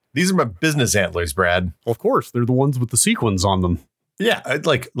These are my business antlers, Brad. Of course, they're the ones with the sequins on them. Yeah,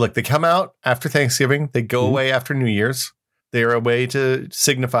 look, they come out after Thanksgiving. They go away after New Year's. They are a way to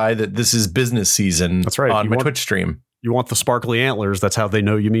signify that this is business season. That's right. On my Twitch stream. You want the sparkly antlers. That's how they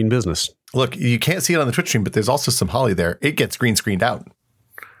know you mean business. Look, you can't see it on the Twitch stream, but there's also some holly there. It gets green screened out.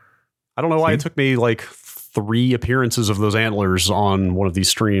 I don't know why it took me like 3 appearances of those antlers on one of these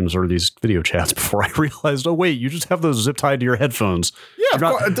streams or these video chats before I realized, oh, wait, you just have those zip tied to your headphones. Yeah, of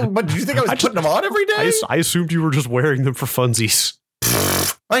course. But do you think I was putting them on every day? I assumed you were just wearing them for funsies.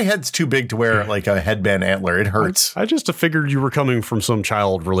 My head's too big to wear like a headband antler. It hurts. I just figured you were coming from some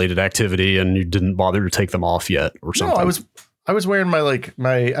child related activity and you didn't bother to take them off yet or something. No, I was wearing I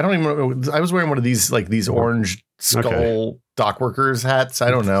don't even know. I was wearing one of these orange skull dock workers hats.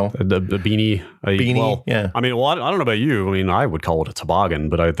 I don't know. A beanie. Beanie. Yeah. I mean, I don't know about you. I mean, I would call it a toboggan,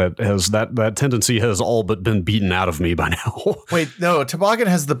 but that tendency has all but been beaten out of me by now. Wait, no, toboggan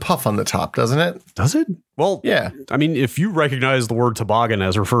has the puff on the top, doesn't it? Does it? Well, yeah. I mean, if you recognize the word toboggan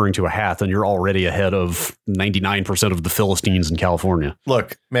as referring to a hat, then you're already ahead of 99% of the Philistines in California.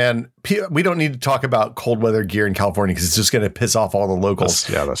 Look, man, we don't need to talk about cold weather gear in California because it's just going to piss off all the locals.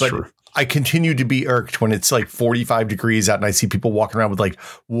 That's true. I continue to be irked when it's like 45 degrees out and I see people walking around with like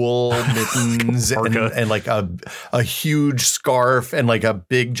wool mittens and like a huge scarf and like a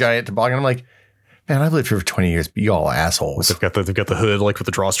big giant toboggan. I'm like, man, I've lived here for 20 years, but you all assholes. They've got the hood like with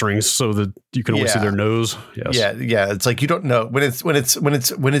the drawstrings so that you can only see their nose. Yes. Yeah. It's like you don't know when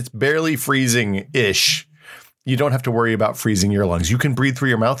it's barely freezing ish. You don't have to worry about freezing your lungs. You can breathe through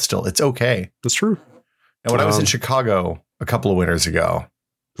your mouth still. It's okay. That's true. And when I was in Chicago a couple of winters ago,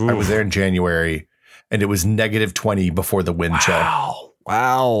 I was there in January and it was -20 before the wind chill.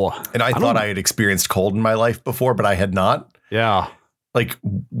 Wow. And I thought I had experienced cold in my life before, but I had not. Yeah. Like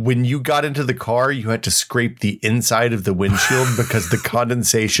when you got into the car, you had to scrape the inside of the windshield because the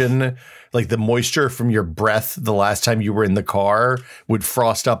condensation, like the moisture from your breath the last time you were in the car would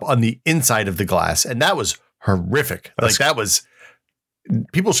frost up on the inside of the glass. And that was horrific.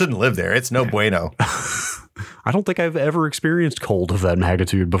 People shouldn't live there. It's no bueno. I don't think I've ever experienced cold of that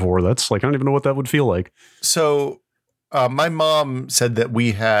magnitude before. That's like, I don't even know what that would feel like. So my mom said that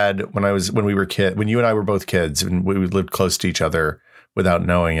we had, when you and I were both kids and we lived close to each other without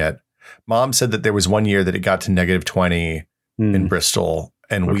knowing it. Mom said that there was one year that it got to -20 in Bristol.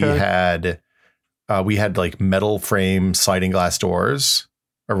 And we had like metal frame sliding glass doors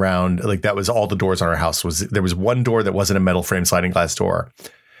around, like that was all the doors on our house. There was one door that wasn't a metal frame sliding glass door.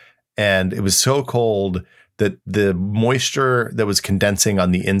 And it was so cold that the moisture that was condensing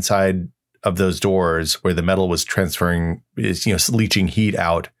on the inside of those doors where the metal was leaching heat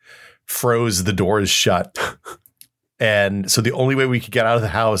out, froze the doors shut. And so the only way we could get out of the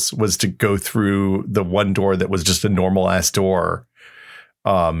house was to go through the one door that was just a normal ass door.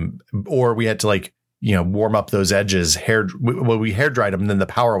 Or we had to warm up those edges. We hair dried them and then the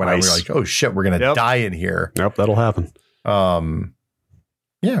power went out. We were like, oh shit, we're going to die in here. Yep. That'll happen.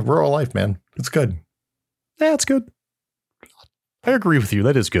 Yeah, rural life, man. It's good. Yeah, it's good. I agree with you.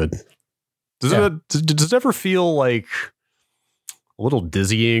 That is good. Does it ever feel like a little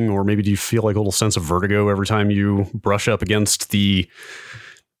dizzying, or maybe do you feel like a little sense of vertigo every time you brush up against the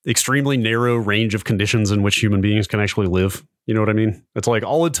extremely narrow range of conditions in which human beings can actually live? You know what I mean? It's like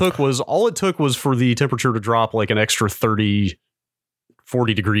all it took was for the temperature to drop like an extra 30,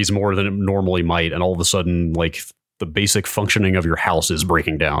 40 degrees more than it normally might. And all of a sudden, like the basic functioning of your house is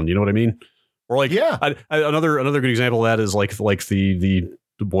breaking down. You know what I mean? Or like, another good example of that is like the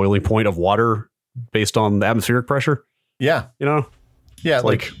boiling point of water based on the atmospheric pressure. Yeah. You know? Yeah.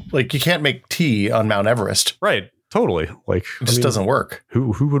 Like you can't make tea on Mount Everest. Right. Totally. Like it just doesn't work.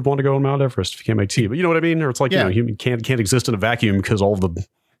 Who would want to go on Mount Everest if you can't make tea? But you know what I mean? Or it's like, human can't exist in a vacuum because all of the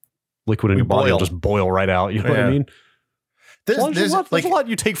liquid in your body will just boil right out. You know what I mean? There's a lot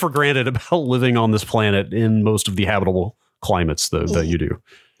you take for granted about living on this planet in most of the habitable climates that you do.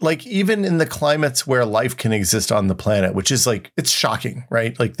 Like even in the climates where life can exist on the planet, which is like, it's shocking,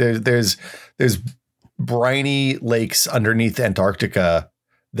 right? Like there's briny lakes underneath Antarctica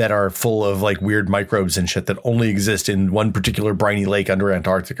that are full of like weird microbes and shit that only exist in one particular briny lake under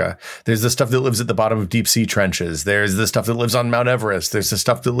Antarctica. There's the stuff that lives at the bottom of deep sea trenches. There's the stuff that lives on Mount Everest. There's the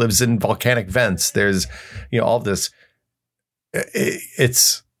stuff that lives in volcanic vents. There's, all this.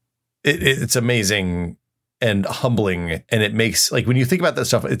 It's amazing and humbling. And it makes, like, when you think about that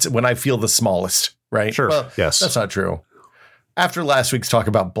stuff, it's when I feel the smallest, right? Sure. Well, yes. That's not true. After last week's talk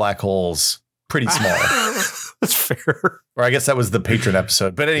about black holes, pretty small. That's fair. Or I guess that was the patron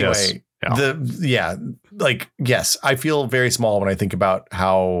episode. But anyway, yes, I feel very small when I think about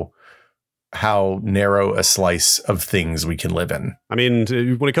how how narrow a slice of things we can live in. I mean,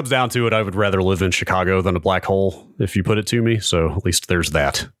 when it comes down to it, I would rather live in Chicago than a black hole, if you put it to me. So at least there's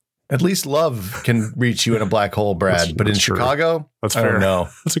that. At least love can reach you in a black hole, Brad. But in true. Chicago, That's I fair. don't know.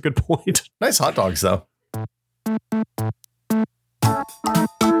 That's a good point. Nice hot dogs, though.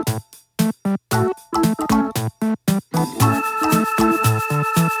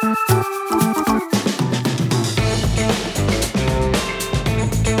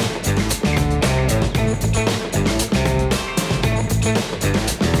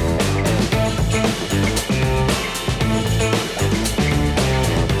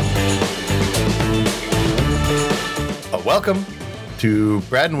 Welcome to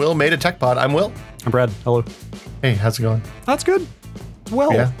Brad and Will Made a Tech Pod. I'm Will. I'm Brad. Hello. Hey, how's it going? That's good.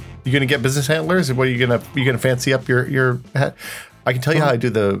 Well, Yeah. You gonna get business antlers? What are you gonna fancy up your hat? I can tell you how I do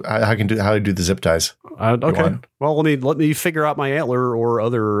the zip ties. Okay. want? Well, let me figure out my antler or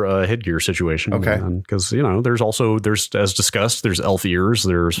other headgear situation. Okay. Because there's as discussed, there's elf ears,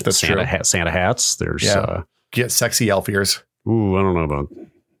 there's That's Santa true. Santa hats, there's Get sexy elf ears. I don't know about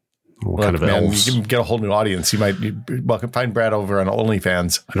what kind of Man, elves. you can get a whole new audience. You find Brad over on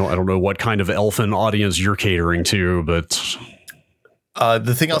OnlyFans. I don't know what kind of elfin audience you're catering to, but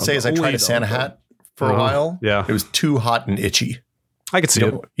The thing I'll say is I tried Only a Santa the- hat for a while. Yeah. It was too hot and itchy. I could see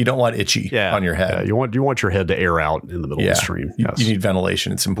it. You don't want itchy on your head. Yeah, you want your head to air out in the middle of the stream. You- Yes. You need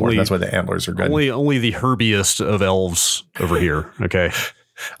ventilation. It's important. Only- That's why the antlers are good. only the herbiest of elves over here. Okay.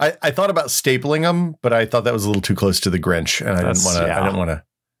 I thought about stapling them, but I thought that was a little too close to the Grinch, and I didn't want to. Yeah. I didn't want to.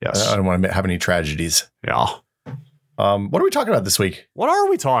 Yes. I don't want to have any tragedies. Yeah. What are we talking about this week? What are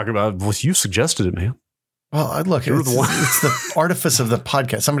we talking about? Well, you suggested it, man. Well, look, You're it's, the one. it's the artifice of the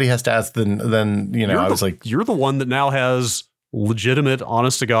podcast. Somebody has to ask. Then I was like, you're the one that now has legitimate,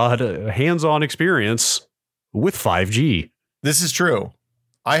 honest to God, hands-on experience with 5G. this is true.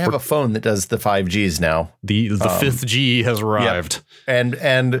 I have a phone that does the 5Gs now, The fifth G has arrived.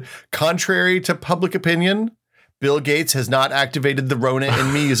 and contrary to public opinion, Bill Gates has not activated the Rona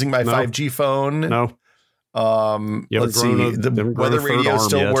in me using my No. 5G phone. No. You haven't Let's see. grown The a weather third radio arm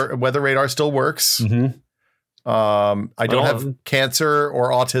still yet. weather radar still works. Mm-hmm. I don't Well, have cancer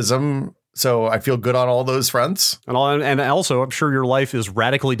or autism, so I feel good on all those fronts. And also, I'm sure your life is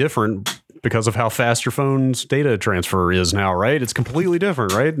radically different because of how fast your phone's data transfer is now, right? It's completely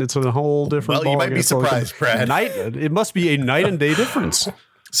different, right? It's a whole different. Well, you might be ballgame. It's like surprised, Brad. It must be a night and day difference.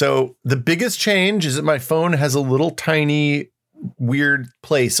 So the biggest change is that my phone has a little tiny weird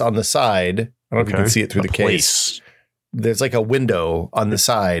place on the side. I don't know if you can see it through the case. There's like a window on the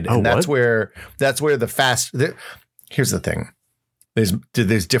side, and that's where the fast. Here's the thing: there's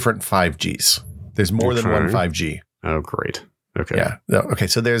different 5Gs. There's more than one 5G. Oh, great. Okay. Yeah. No, okay.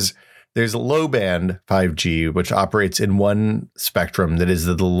 So there's low band 5G, which operates in one spectrum that is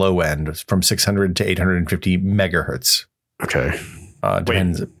the low end, from 600 to 850 megahertz. Okay.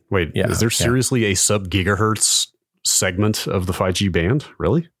 Depends. Wait. Yeah, Is there yeah. seriously a sub gigahertz segment of the 5G band?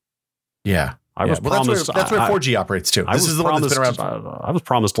 Really? Yeah. I was promised. That's where 4G operates too. This is the one that's been around. I was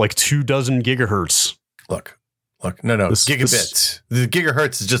promised like 24 gigahertz. Look. No. Gigabits. The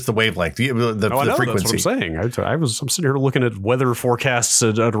gigahertz is just the wavelength, the I know, frequency. that's what I'm saying. I'm sitting here looking at weather forecasts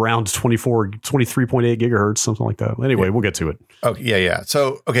at around 23.8 gigahertz, something like that. Anyway, we'll get to it. Okay, yeah.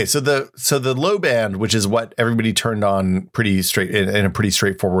 So the low band, which is what everybody turned on pretty straight in a pretty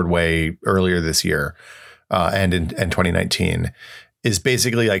straightforward way earlier this year, and in 2019, is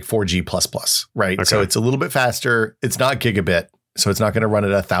basically like 4G++, right? Okay. So it's a little bit faster. It's not gigabit, so it's not going to run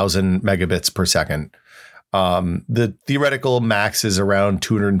at 1,000 megabits per second. The theoretical max is around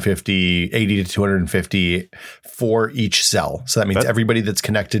 80 to 250 for each cell. So that means everybody that's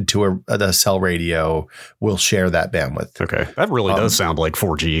connected to the cell radio will share that bandwidth. Okay, that really does sound like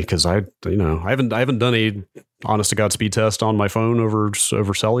 4G because I haven't done a honest to God speed test on my phone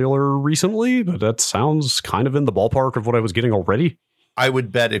over cellular recently, but that sounds kind of in the ballpark of what I was getting already. I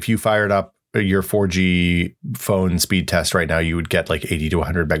would bet if you fired up your 4G phone speed test right now, you would get like 80 to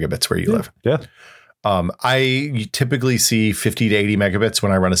 100 megabits where you live. Yeah. I typically see 50 to 80 megabits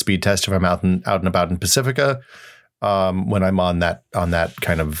when I run a speed test if I'm out and about in Pacifica, when I'm on that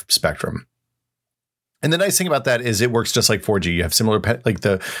kind of spectrum. And the nice thing about that is it works just like 4G. You have similar,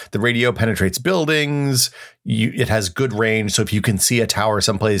 the radio penetrates buildings. It has good range. So if you can see a tower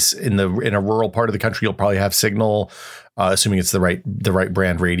someplace in a rural part of the country, you'll probably have signal, assuming it's the right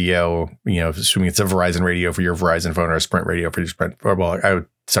brand radio, assuming it's a Verizon radio for your Verizon phone or a Sprint radio for your Sprint,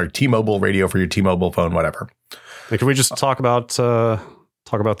 or T-Mobile radio for your T-Mobile phone, whatever. Hey, can we just talk about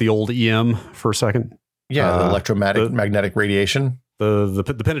the old EM for a second? Yeah. The electromagnetic radiation. The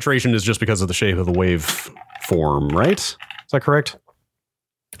penetration is just because of the shape of the wave form, right? Is that correct?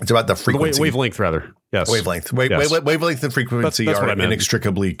 It's about the frequency. Wavelength, rather. Yes. Wavelength. Yes. Wavelength and frequency That's are what I meant.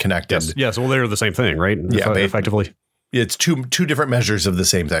 inextricably connected. Yes. Well, they're the same thing, right? Yeah, Effectively. It's two different measures of the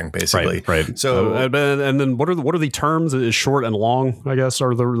same thing, basically. Right. So, and then what are the terms? Is short and long, I guess,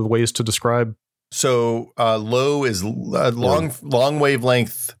 are the ways to describe? So low is long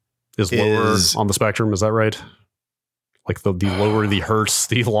wavelength Is lower on the spectrum. Is that right? Like the lower the hertz,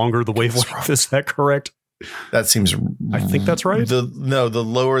 the longer the wavelength. Is that correct? That seems. I think that's right. The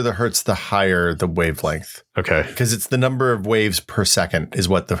lower the hertz, the higher the wavelength. Okay. Because it's the number of waves per second is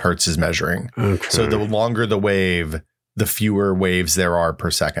what the hertz is measuring. Okay. So the longer the wave, the fewer waves there are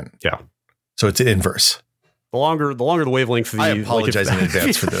per second. Yeah. So it's inverse. The longer the wavelength. I apologize in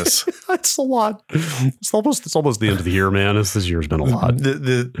advance for this. That's a lot. It's almost the end of the year, man. This year's been a lot.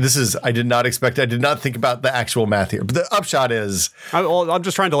 This is. I did not think about the actual math here. But the upshot is, I'm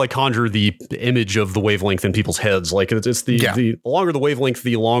just trying to conjure the image of the wavelength in people's heads. Like it's the longer the wavelength,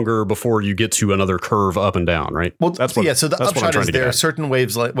 the longer before you get to another curve up and down, right? Well, so the upshot is there are certain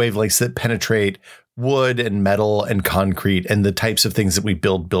wavelengths that penetrate wood and metal and concrete and the types of things that we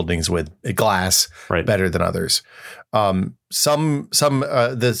build buildings with, glass, better than others. The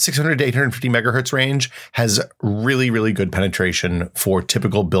 600 to 850 megahertz range has really, really good penetration for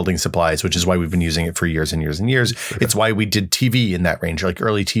typical building supplies, which is why we've been using it for years and years and years. Okay. It's why we did TV in that range. Like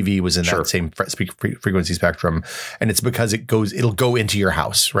early TV was in that same frequency spectrum, and it's because it'll go into your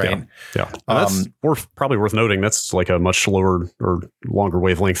house, right? Yeah. That's probably worth noting. That's like a much lower or longer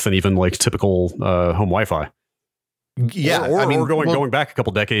wavelength than even like typical home Wi-Fi. Yeah, or going back a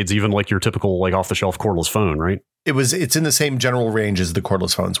couple decades, even like your typical like off the shelf cordless phone, right? It's in the same general range as the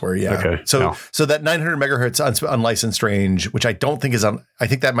cordless phones were. Yeah. Okay. So that 900 megahertz unlicensed range, which I don't think is on, I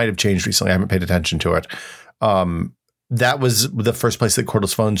think that might have changed recently. I haven't paid attention to it. That was the first place that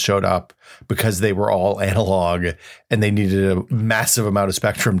cordless phones showed up because they were all analog and they needed a massive amount of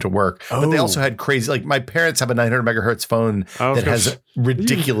spectrum to work. But they also had crazy, like my parents have a 900 megahertz phone that has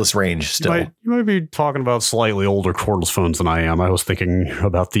ridiculous range still. You might be talking about slightly older cordless phones than I am. I was thinking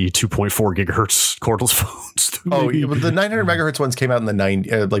about the 2.4 gigahertz cordless phones. The 900 megahertz ones came out in the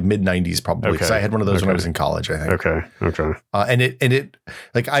mid 90s probably because I had one of those when I was in college, I think. Okay. And it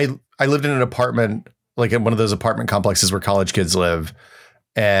like I lived in an apartment, like in one of those apartment complexes where college kids live.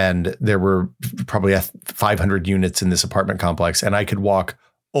 And there were probably 500 units in this apartment complex. And I could walk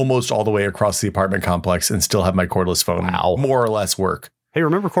almost all the way across the apartment complex and still have my cordless phone more or less work. Hey,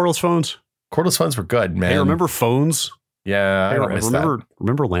 remember cordless phones? Cordless phones were good, man. Hey, remember phones? Yeah, I don't miss that.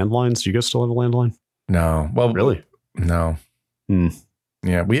 Remember landlines? Do you guys still have a landline? No. Well, really? No.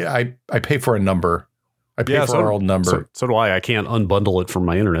 Yeah, I pay for a number. I pay for our old number. So do I. I can't unbundle it from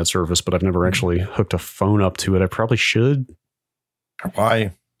my internet service, but I've never actually hooked a phone up to it. I probably should.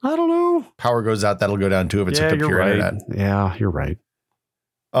 Why? I don't know. Power goes out, that'll go down too if it's hooked up to your internet. Yeah, you're right.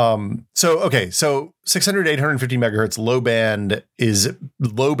 So 600 to 850 megahertz low band is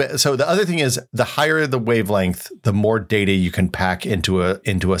low band. So the other thing is the higher the wavelength, the more data you can pack into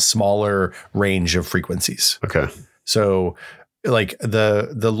a smaller range of frequencies. Okay. So like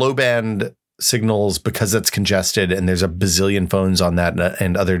the low band signals, because it's congested and there's a bazillion phones on that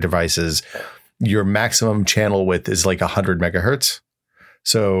and other devices, your maximum channel width is like 100 megahertz.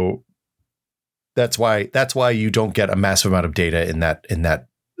 So that's why you don't get a massive amount of data in that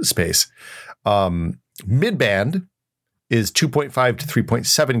space. Mid band is 2.5 to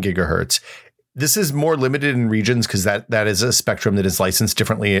 3.7 gigahertz. This is more limited in regions because that is a spectrum that is licensed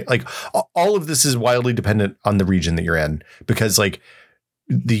differently. Like all of this is wildly dependent on the region that you're in, because like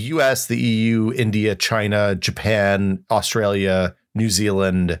the US, the EU, India, China, Japan, Australia, New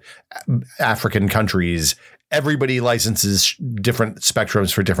Zealand, African countries, everybody licenses different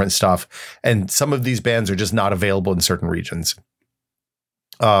spectrums for different stuff. And some of these bands are just not available in certain regions.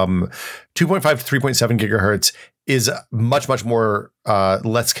 2.5 to 3.7 gigahertz is much, much more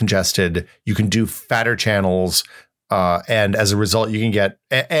less congested. You can do fatter channels. And as a result, you can get,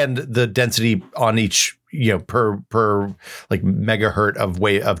 and the density on each, per like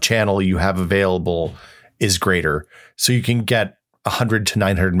megahertz of channel you have available is greater. So you can get 100 to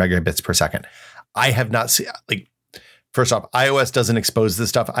 900 megabits per second. I have not seen, first off, iOS doesn't expose this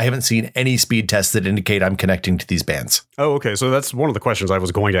stuff. I haven't seen any speed tests that indicate I'm connecting to these bands. Oh, okay. So that's one of the questions I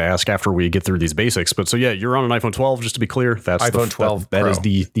was going to ask after we get through these basics. But so yeah, you're on an iPhone 12, just to be clear. That's iPhone 12 That Pro. is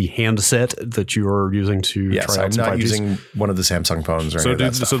the handset that you are using to yes, try out I'm not 5Gs. using one of the Samsung phones or any of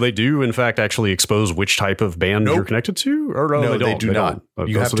that stuff. So they do, in fact, actually expose which type of band you're connected to? Or no, they do not.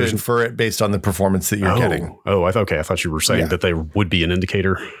 You have to infer it based on the performance that you're getting. Oh, I thought you were saying that they would be an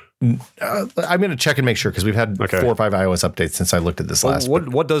indicator. I'm going to check and make sure, because we've had 4 or 5 iOS updates since I looked at this last.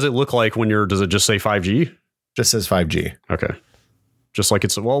 What does it look like when does it just say 5G? Just says 5G. Okay. Just like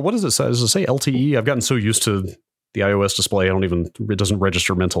what does it say? Does it say LTE? I've gotten so used to the iOS display, it doesn't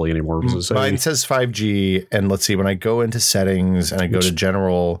register mentally anymore. Does it say? Mine says 5G, and let's see, when I go into settings and I go to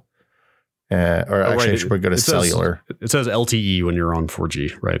general, I should go to cellular. It says LTE when you're on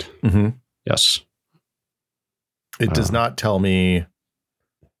 4G, right? Mm-hmm. Yes. It does not tell me.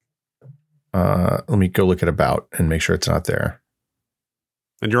 Let me go look at about and make sure it's not there.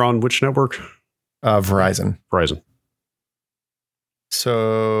 And you're on which network? Verizon.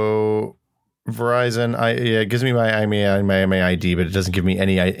 So Verizon, it gives me my IMEI ID, but it doesn't give me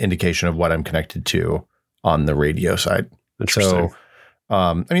any indication of what I'm connected to on the radio side. Interesting. So,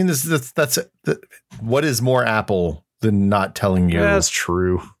 I mean, that's what is more Apple than not telling you? That's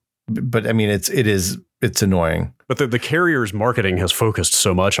true. But I mean, it's annoying. But the carrier's marketing has focused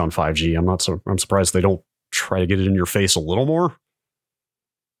so much on 5G. I'm surprised they don't try to get it in your face a little more. Of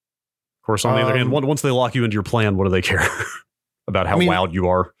course, on the other hand, once they lock you into your plan, what do they care about how loud you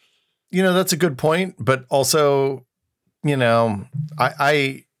are? That's a good point. But also,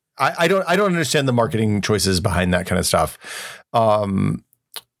 I don't understand the marketing choices behind that kind of stuff.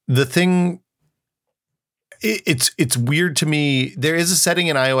 The thing, it's weird to me. There is a setting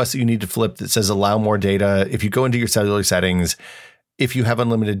in iOS that you need to flip that says allow more data. If you go into your cellular settings, if you have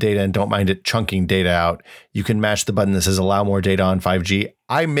unlimited data and don't mind it chunking data out, you can mash the button that says allow more data on 5G.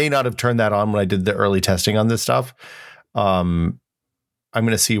 I may not have turned that on when I did the early testing on this stuff. I'm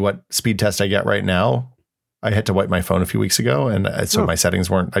going to see what speed test I get right now. I had to wipe my phone a few weeks ago, and so my settings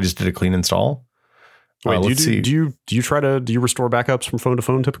weren't. I just did a clean install. Wait, do you restore backups from phone to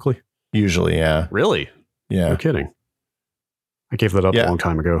phone typically? Usually, yeah. Really? Yeah. No kidding. I gave that up a long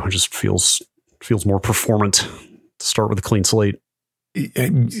time ago. It just feels more performant to start with a clean slate.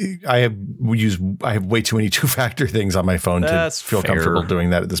 I have way too many two-factor things on my phone to feel comfortable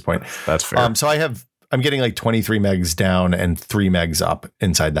doing that at this point. That's fair. So I'm getting like 23 megs down and 3 megs up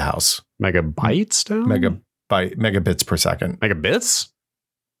inside the house. Megabytes down? Megabits per second. Megabits?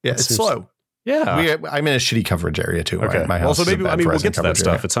 Yeah, it's slow. Yeah. I'm in a shitty coverage area too. Okay. My house. Also, maybe we'll get to that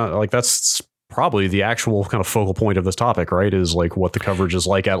stuff. Area. It's not like that's probably the actual kind of focal point of this topic, right? Is like what the coverage is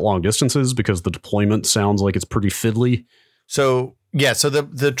like at long distances, because the deployment sounds like it's pretty fiddly. So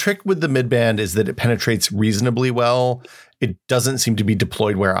the trick with the midband is that it penetrates reasonably well. It doesn't seem to be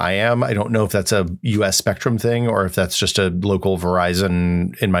deployed where I am. I don't know if that's a US Spectrum thing or if that's just a local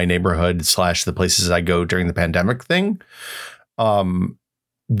Verizon in my neighborhood / the places I go during the pandemic thing.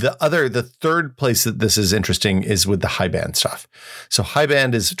 The third place that this is interesting is with the high band stuff. So high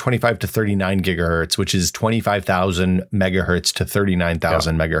band is 25 to 39 gigahertz, which is 25,000 megahertz to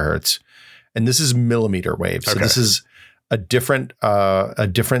 39,000 megahertz. And this is millimeter waves. So this is a different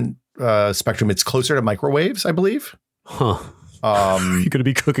spectrum. It's closer to microwaves, I believe. Huh. You're going to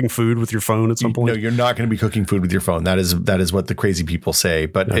be cooking food with your phone at some point? No, you're not going to be cooking food with your phone. That is what the crazy people say,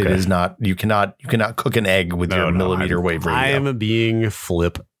 but it is not. You cannot cook an egg with your millimeter wave radio. I am being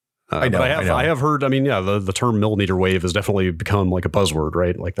flip. I know. I have heard. I mean, the term millimeter wave has definitely become like a buzzword,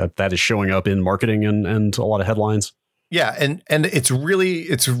 right? Like that is showing up in marketing and a lot of headlines. Yeah, and it's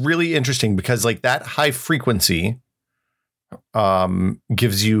really interesting because like that high frequency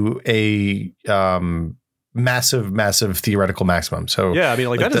gives you a massive theoretical maximum. So yeah, I mean,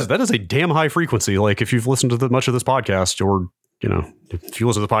 like that is a damn high frequency. Like if you've listened to much of this podcast, or if you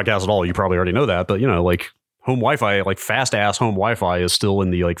listen to the podcast at all, you probably already know that. But like home Wi-Fi, like fast ass home Wi-Fi, is still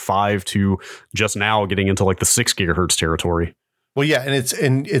in the like 5 to just now getting into like the 6 gigahertz territory. Well, yeah,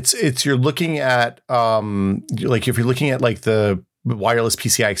 and it's you're looking at like if you're looking at like the wireless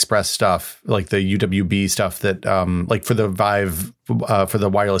PCI Express stuff, like the UWB stuff that like for the Vive for the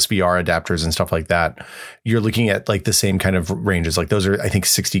wireless VR adapters and stuff like that, you're looking at like the same kind of ranges. Like those are, I think,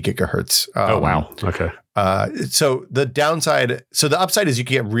 60 gigahertz. Oh wow. Okay. So the upside is you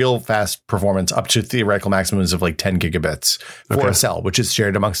can get real fast performance up to theoretical maximums of like 10 gigabits for a cell, which is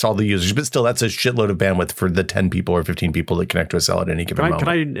shared amongst all the users. But still, that's a shitload of bandwidth for the 10 people or 15 people that connect to a cell at any given moment. Can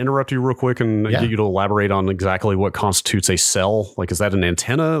I interrupt you real quick and get you to elaborate on exactly what constitutes a cell? Like, is that an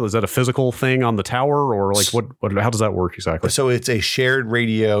antenna? Is that a physical thing on the tower, or like what how does that work exactly? So it's a shared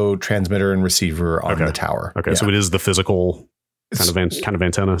radio transmitter and receiver on the tower. Okay, so it is the physical kind of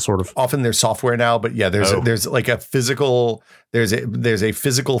antenna, sort of. Often there's software now, but yeah, there's like a physical, there's a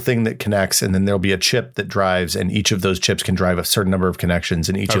physical thing that connects, and then there'll be a chip that drives, and each of those chips can drive a certain number of connections,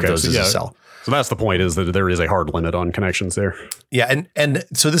 and each of those is a cell. So that's the point, is that there is a hard limit on connections there. Yeah, and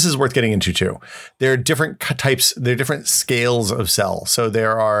so this is worth getting into too. There are different types, there are different scales of cell. So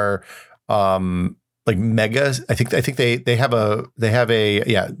there are like mega. I think they have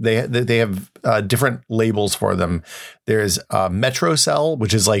different labels for them. There's metro cell,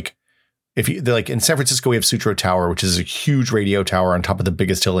 which is like If you like in San Francisco, we have Sutro Tower, which is a huge radio tower on top of the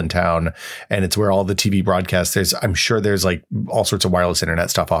biggest hill in town. And it's where all the TV broadcasts, I'm sure there's like all sorts of wireless internet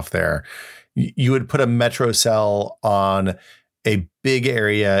stuff off there. You would put a metro cell on a big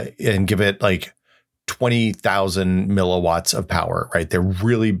area and give it like 20,000 milliwatts of power, right? They're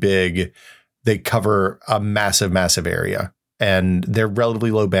really big. They cover a massive, massive area. And they're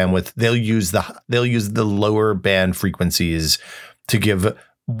relatively low bandwidth. They'll use the lower band frequencies to give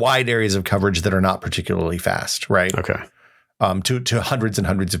wide areas of coverage that are not particularly fast, right? Okay. To hundreds and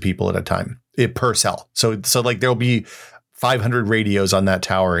hundreds of people at a time per cell. So like there'll be 500 radios on that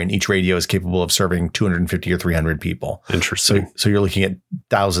tower, and each radio is capable of serving 250 or 300 people. Interesting. So you're looking at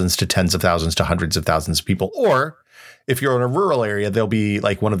thousands to tens of thousands to hundreds of thousands of people. Or if you're in a rural area, there'll be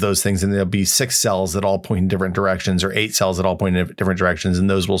like one of those things, and there'll be 6 cells that all point in different directions, or 8 cells that all point in different directions, and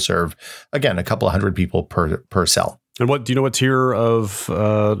those will serve, again, a couple of hundred people per cell. And what do you know? What tier of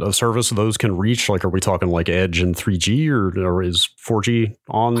service those can reach? Like, are we talking like Edge and 3G, or is 4G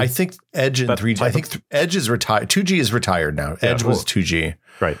on? I think Edge and 3G. I think Edge is retired. 2G is retired now. Edge was 2G.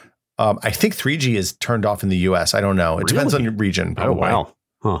 Right. I think 3G is turned off in the US. I don't know. It depends on your region. Probably. Oh wow.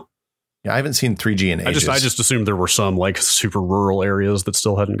 Huh. Yeah, I haven't seen 3G in ages. I just assumed there were some like super rural areas that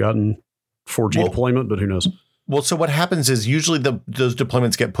still hadn't gotten 4G deployment, but who knows? Well, so what happens is usually those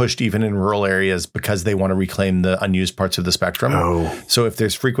deployments get pushed even in rural areas because they want to reclaim the unused parts of the spectrum. Oh. So if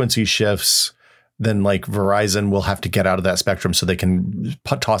there's frequency shifts, then like Verizon will have to get out of that spectrum so they can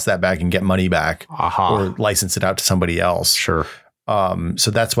toss that back and get money back or license it out to somebody else. Sure.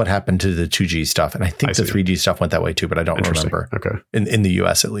 So that's what happened to the 2G stuff. And I think the 3G stuff went that way too, but I don't remember. Okay. In the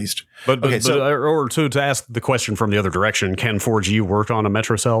US at least. But to ask the question from the other direction, can 4G work on a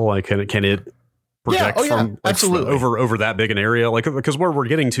metro cell? Like can it project from absolutely over that big an area? Like, because where we're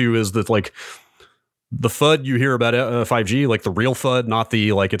getting to is that like the FUD you hear about 5G, like the real FUD, not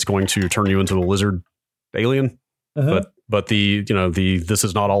the like it's going to turn you into a lizard alien, but the this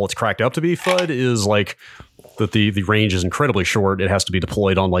is not all it's cracked up to be FUD is like that the range is incredibly short. It has to be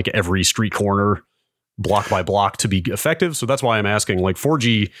deployed on like every street corner, block by block, to be effective. So that's why I'm asking, like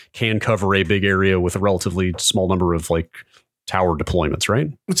 4G can cover a big area with a relatively small number of like tower deployments, right?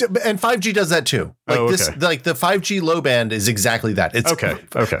 And 5G does that too. Like the 5G low band is exactly that. It's okay.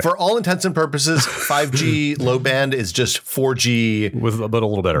 For all intents and purposes, 5G low band is just 4G with a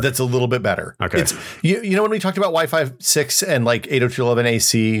little better. That's a little bit better. Okay. It's you know when we talked about Wi-Fi 6 and like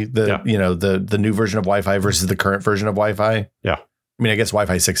 802.11ac, the new version of Wi-Fi versus the current version of Wi-Fi. Yeah. I mean, I guess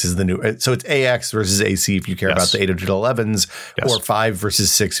Wi-Fi 6 is the new. So it's AX versus AC if you care about the 802.11s, or 5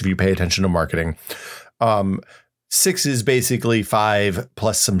 versus 6 if you pay attention to marketing. 6 is basically 5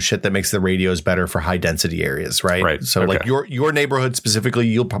 plus some shit that makes the radios better for high density areas, right? Right. So like your neighborhood specifically,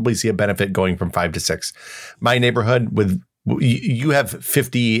 you'll probably see a benefit going from 5 to 6. My neighborhood, you have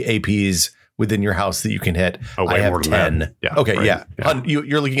 50 APs within your house that you can hit. Oh, way I have more than 10. that. Yeah, okay, right. Yeah.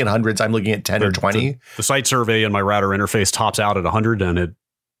 You're looking at hundreds. I'm looking at 10 or 20. The site survey in my router interface tops out at 100, and it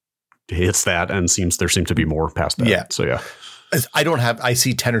hits that, and there seem to be more past that. Yeah. So yeah, I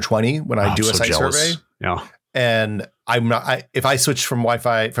see 10 or 20 when I do a site survey. Yeah. And if I switch from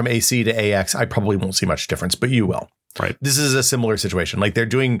Wi-Fi from AC to AX, I probably won't see much difference, but you will. Right. This is a similar situation. Like they're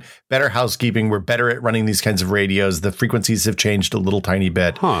doing better housekeeping. We're better at running these kinds of radios. The frequencies have changed a little tiny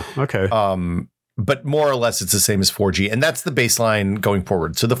bit. Huh. Okay. But more or less it's the same as 4G. And that's the baseline going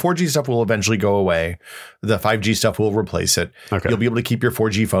forward. So the 4G stuff will eventually go away. The 5G stuff will replace it. Okay. You'll be able to keep your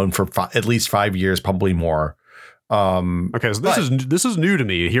 4G phone for at least 5 years, probably more. Okay, so this is new to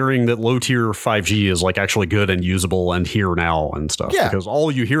me, hearing that low tier 5G is like actually good and usable and here now and stuff. Yeah. Because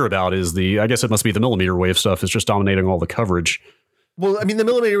all you hear about is I guess it must be the millimeter wave stuff is just dominating all the coverage. Well, I mean, the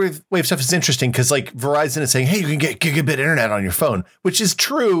millimeter wave stuff is interesting because like Verizon is saying, hey, you can get gigabit internet on your phone, which is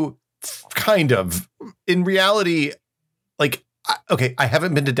true, kind of. In reality, like, okay, I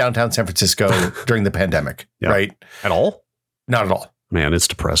haven't been to downtown San Francisco during the pandemic, right? At all? Not at all. Man, it's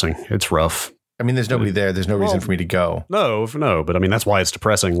depressing. It's rough. I mean, there's nobody there. There's no reason for me to go. No, but I mean, that's why it's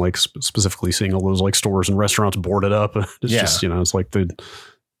depressing. Like specifically seeing all those like stores and restaurants boarded up. It's just, it's like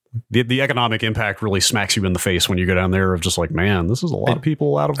the economic impact really smacks you in the face when you go down there of just like, man, this is a lot of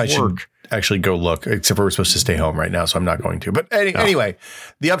people out of work. Should actually go look, except for we're supposed to stay home right now. So I'm not going to. But anyway,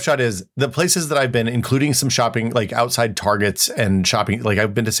 the upshot is the places that I've been, including some shopping, like outside Targets and shopping, like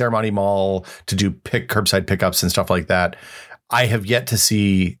I've been to Serramonte Mall to do curbside pickups and stuff like that. I have yet to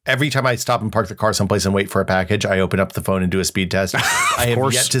see, every time I stop and park the car someplace and wait for a package, I open up the phone and do a speed test. I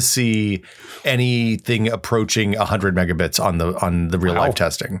have yet to see anything approaching 100 megabits on the real life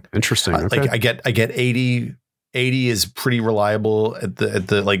testing. Interesting. Okay. Like I get 80 is pretty reliable at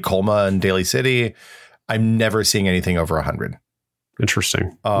the like Colma and Daly City. I'm never seeing anything over 100.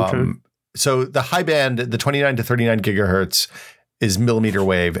 Interesting. So the high band, the 29 to 39 gigahertz is millimeter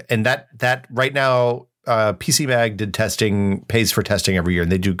wave. And that right now, PC Mag did testing, pays for testing every year,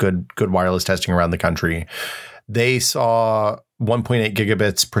 and they do good wireless testing around the country. They saw 1.8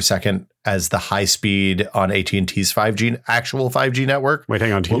 gigabits per second as the high speed on AT&T's 5G, actual 5G network. Wait,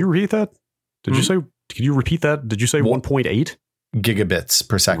 hang on. Can you repeat that? Can you repeat that? Did you say 1.8 gigabits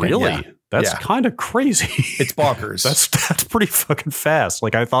per second? Really? Yeah. That's kind of crazy. It's bonkers. That's pretty fucking fast.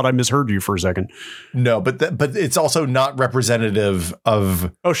 Like, I thought I misheard you for a second. No, but it's also not representative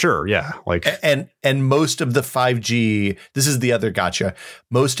of. Oh, sure. Yeah. Like, and most of the 5G, this is the other gotcha.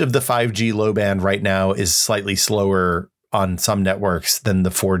 Most of the 5G low band right now is slightly slower on some networks than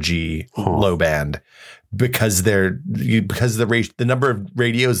the 4G low band. Because the number of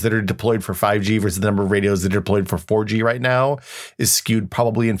radios that are deployed for 5G versus the number of radios that are deployed for 4G right now is skewed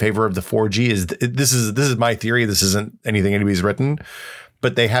probably in favor of the 4G. This is my theory. This isn't anything anybody's written,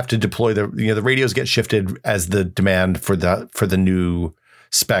 but they have to deploy the radios get shifted as the demand for the new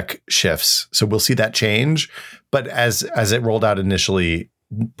spec shifts. So we'll see that change, but as it rolled out initially,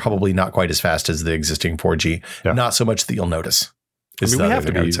 probably not quite as fast as the existing 4G. Yeah. Not so much that you'll notice. I mean,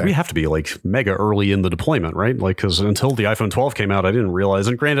 we have to be like mega early in the deployment, right? Like, because until the iPhone 12 came out, I didn't realize,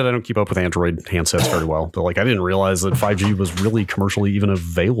 and granted, I don't keep up with Android handsets very well, but like, I didn't realize that 5G was really commercially even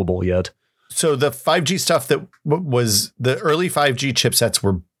available yet. So the 5G stuff that was the early 5G chipsets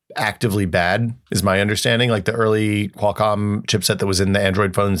were actively bad, is my understanding. Like the early Qualcomm chipset that was in the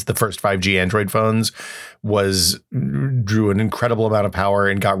Android phones, the first 5G Android phones, drew an incredible amount of power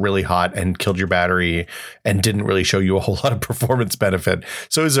and got really hot and killed your battery and didn't really show you a whole lot of performance benefit.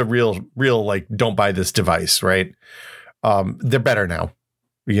 So it was a real like, don't buy this device, right? They're better now.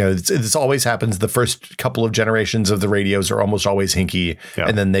 This always happens. The first couple of generations of the radios are almost always hinky,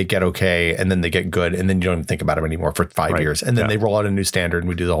 and then they get okay, and then they get good, and then you don't even think about them anymore for 5 years. And then they roll out a new standard, and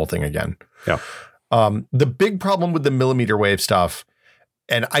we do the whole thing again. Yeah. The big problem with the millimeter wave stuff,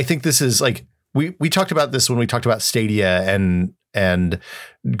 and I think this is like, we talked about this when we talked about Stadia, and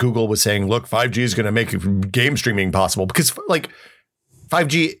Google was saying, look, 5G is going to make game streaming possible, because like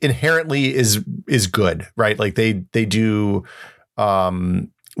 5G inherently is good, right? Like they do.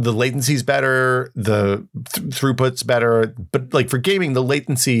 The latency's better, the throughput's better, but like for gaming, the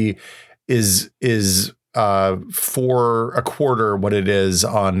latency is for a quarter what it is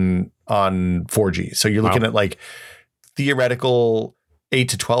on 4G. So you're looking at like theoretical 8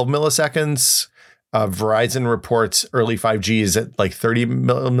 to 12 milliseconds. Verizon reports early 5G is at like 30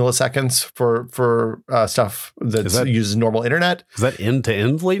 milliseconds for stuff that uses normal internet. Is that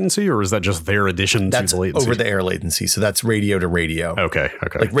end-to-end latency, or is that just their addition to the latency? That's over-the-air latency. So that's radio to radio. Okay.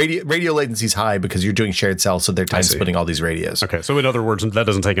 Like radio latency is high because you're doing shared cells, so they're time splitting all these radios. Okay. So in other words, that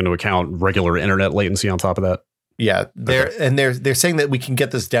doesn't take into account regular internet latency on top of that? Yeah, they're saying that we can get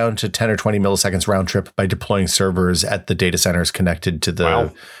this down to 10 or 20 milliseconds round trip by deploying servers at the data centers connected to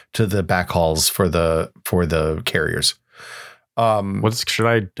the backhauls for the carriers. Should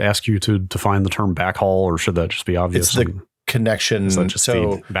I ask you to define the term backhaul, or should that just be obvious? It's the connection. Is that just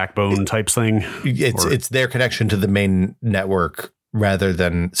the backbone types thing? It's their connection to the main network rather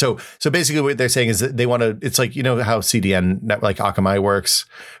than so basically what they're saying is that they want to. It's like, how CDN like Akamai works,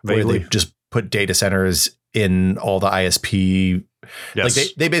 where they just put data centers in all the ISP. Yes.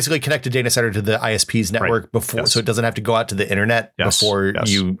 Like they basically connect a data center to the ISP's network before, so it doesn't have to go out to the internet before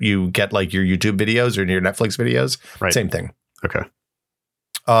you get like your YouTube videos or your Netflix videos. Right. Same thing. Okay.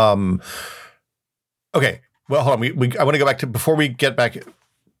 Okay. Well, hold on. I want to go back to, before we get back. I'm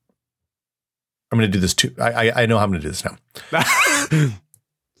going to do this too. I know how I'm going to do this now.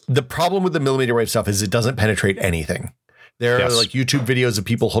 The problem with the millimeter wave stuff is it doesn't penetrate anything. There are like YouTube videos of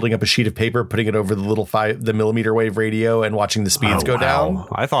people holding up a sheet of paper, putting it over the millimeter wave radio and watching the speeds go down.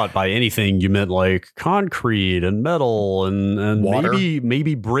 I thought by anything you meant like concrete and metal and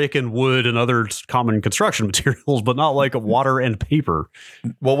maybe brick and wood and other common construction materials, but not like water and paper.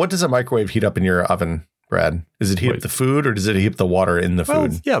 Well, what does a microwave heat up in your oven, Brad? Does it heat up the food, or does it heat up the water in the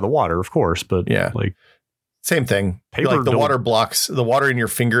food? Yeah, the water, of course, but like same thing. Paper, like the water blocks the water in your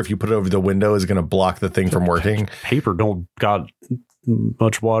finger. If you put it over the window, is going to block the thing from working. Paper don't got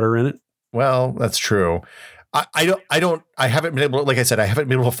much water in it. Well, that's true. I haven't been able to, like I said, I haven't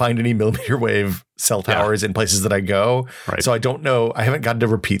been able to find any millimeter wave cell towers in places that I go. Right. So I don't know. I haven't gotten to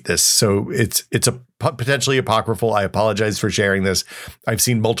repeat this. So it's a potentially apocryphal. I apologize for sharing this. I've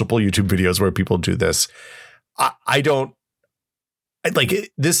seen multiple YouTube videos where people do this.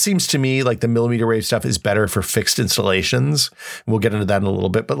 This seems to me like the millimeter wave stuff is better for fixed installations. We'll get into that in a little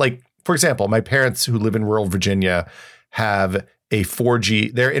bit. But like, for example, my parents who live in rural Virginia have a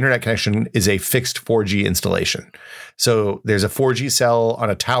 4G. Their internet connection is a fixed 4G installation. So there's a 4G cell on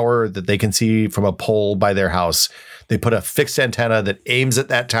a tower that they can see from a pole by their house. They put a fixed antenna that aims at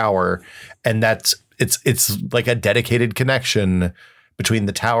that tower, and it's like a dedicated connection between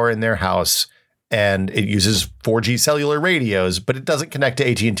the tower and their house. And it uses 4G cellular radios, but it doesn't connect to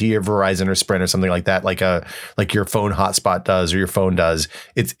AT&T or Verizon or Sprint or something like that, like your phone hotspot does or your phone does.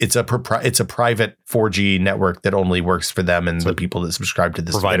 It's a private 4G network that only works for them and the people that subscribe to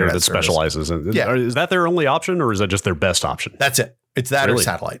this provider that service. specializes in. Yeah. Is that their only option, or is that just their best option? That's it. It's that Really? or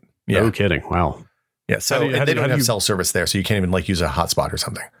satellite. Yeah. No kidding. Wow. Yeah. So they don't have cell service there, so you can't even like use a hotspot or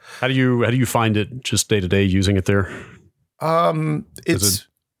something. How do you find it just day to day using it there? It's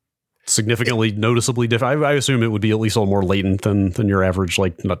significantly noticeably different. I assume it would be at least a little more latent than your average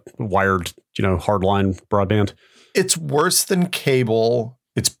like not wired, hardline broadband. It's worse than cable.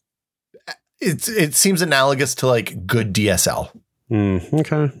 It seems analogous to like good DSL.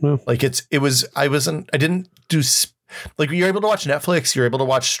 Okay. Well. Like I didn't do like you're able to watch Netflix, you're able to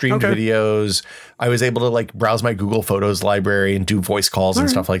watch streamed videos. I was able to like browse my Google Photos library and do voice calls and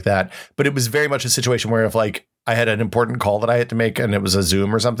stuff like that. But it was very much a situation where if like I had an important call that I had to make and it was a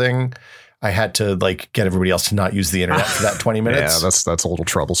Zoom or something, I had to like get everybody else to not use the internet for that 20 minutes. Yeah, that's a little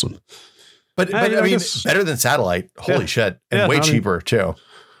troublesome. But I mean, better than satellite. Holy shit. And way cheaper too.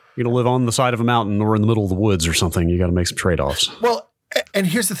 You're going to live on the side of a mountain or in the middle of the woods or something. You got to make some trade-offs. Well, and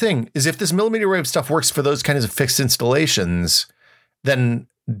here's the thing is if this millimeter wave stuff works for those kinds of fixed installations, then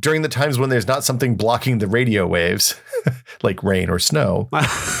during the times when there's not something blocking the radio waves, like rain or snow,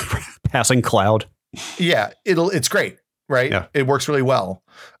 passing cloud. Yeah, it's great, right? Yeah. It works really well.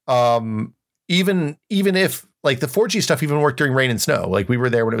 Even if like the 4G stuff even worked during rain and snow, like we were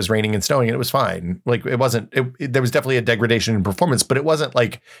there when it was raining and snowing and it was fine. Like it wasn't, there was definitely a degradation in performance, but it wasn't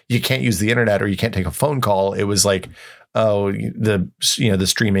like you can't use the internet or you can't take a phone call. It was like, oh, the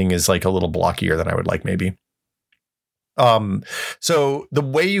streaming is like a little blockier than I would like maybe. So the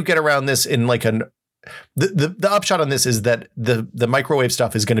way you get around this in like the upshot on this is that the microwave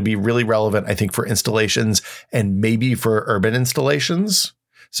stuff is going to be really relevant, I think, for installations and maybe for urban installations.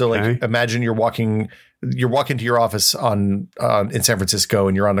 So like imagine you're walking to your office in San Francisco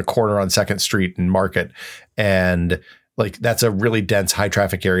and you're on a corner on 2nd Street and Market, and like that's a really dense, high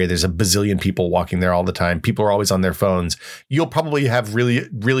traffic area. There's a bazillion people walking there all the time. People are always on their phones. You'll probably have really,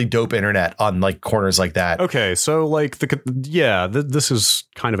 really dope internet on like corners like that. Okay, so like this is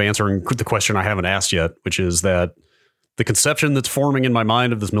kind of answering the question I haven't asked yet, which is that the conception that's forming in my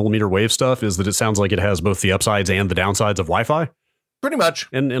mind of this millimeter wave stuff is that it sounds like it has both the upsides and the downsides of Wi-Fi. Pretty much.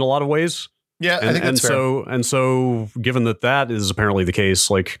 In a lot of ways. Yeah, I think that's fair. So given that is apparently the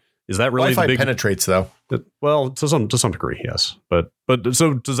case, like, is that really Wi-Fi the big penetrates though? Well, to some degree, yes. But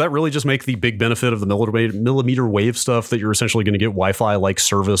so does that really just make the big benefit of the millimeter wave stuff that you're essentially going to get Wi-Fi like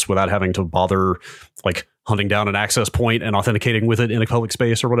service without having to bother like hunting down an access point and authenticating with it in a public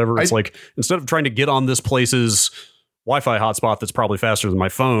space or whatever? It's like instead of trying to get on this place's Wi-Fi hotspot that's probably faster than my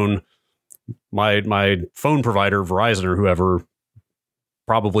phone, my phone provider, Verizon or whoever,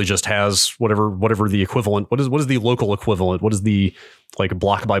 probably just has whatever the equivalent. What is the local equivalent? What is the like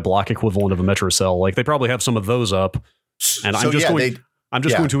block by block equivalent of a metro cell? Like they probably have some of those up, and I'm just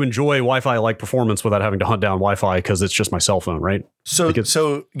going to enjoy Wi-Fi like performance without having to hunt down Wi-Fi because it's just my cell phone, right? So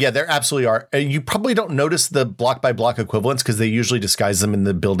there absolutely are. You probably don't notice the block by block equivalents because they usually disguise them in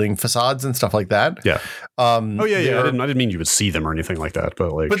the building facades and stuff like that. Yeah. I didn't mean you would see them or anything like that,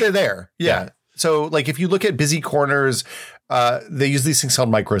 but they're there. Yeah. So like if you look at busy corners, they use these things called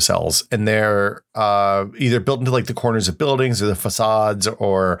microcells, and they're either built into like the corners of buildings or the facades,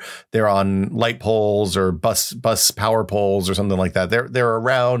 or they're on light poles or bus power poles or something like that. They're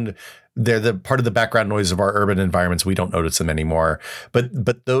around. They're the part of the background noise of our urban environments. We don't notice them anymore,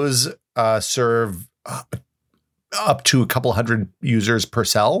 but those serve up to a couple hundred users per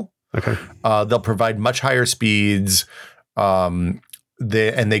cell. Okay. They'll provide much higher speeds.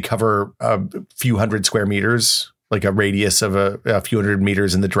 They cover a few hundred square meters, like a radius of a few hundred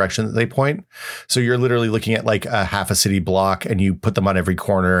meters in the direction that they point. So you're literally looking at like a half a city block, and you put them on every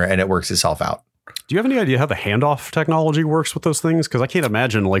corner and it works itself out. Do you have any idea how the handoff technology works with those things? Because I can't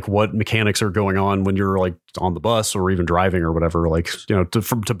imagine like what mechanics are going on when you're like on the bus or even driving or whatever, like,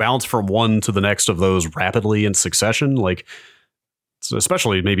 to bounce from one to the next of those rapidly in succession, like,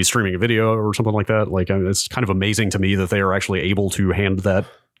 especially maybe streaming a video or something like that. Like it's kind of amazing to me that they are actually able to hand that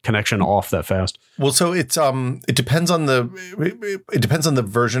connection off that fast. Well, so it depends on the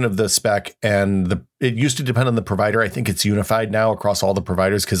version of the spec, and it used to depend on the provider. I think it's unified now across all the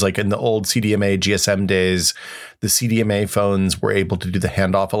providers, because like in the old CDMA GSM days, the CDMA phones were able to do the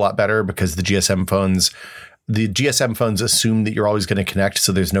handoff a lot better because the GSM phones the GSM phones assume that you're always going to connect,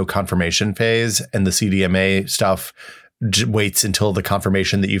 so there's no confirmation phase, and the CDMA stuff waits until the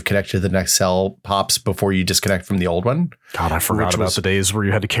confirmation that you've connected to the next cell pops before you disconnect from the old one. God, I forgot about the days where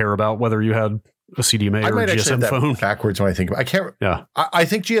you had to care about whether you had a CDMA or a GSM phone. Backwards when I think about it. I can't. Yeah, I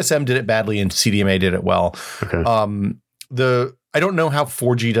think GSM did it badly and CDMA did it well. Okay. I don't know how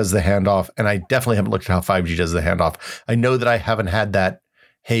 4G does the handoff, and I definitely haven't looked at how 5G does the handoff. I know that I haven't had that,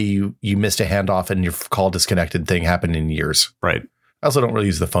 hey, you missed a handoff and your call disconnected thing happen in years. Right. I also don't really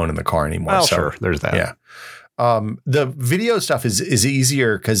use the phone in the car anymore. Well, sure. There's that. Yeah. The video stuff is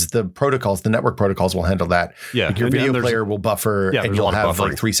easier because the network protocols will handle that. Yeah. Like your video player will buffer and you'll have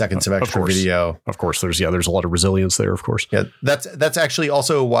like 3 seconds of extra video. Of course. There's a lot of resilience there, of course. Yeah. That's actually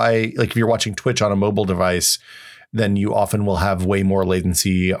also why, like if you're watching Twitch on a mobile device, then you often will have way more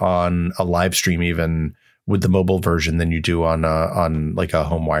latency on a live stream, even with the mobile version, than you do on like a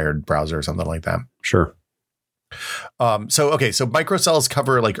home wired browser or something like that. Sure. So microcells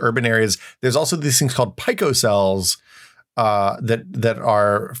cover like urban areas. There's also these things called picocells that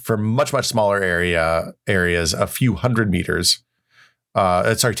are for much smaller areas, a few hundred meters.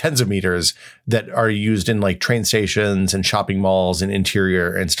 Tens of meters, that are used in like train stations and shopping malls and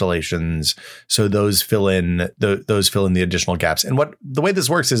interior installations. So those fill in the additional gaps. And the way this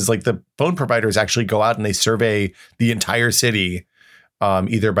works is like the phone providers actually go out and they survey the entire city,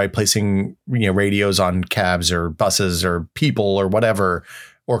 either by placing radios on cabs or buses or people or whatever,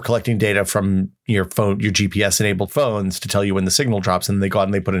 or collecting data from your phone, your GPS enabled phones to tell you when the signal drops, and they go out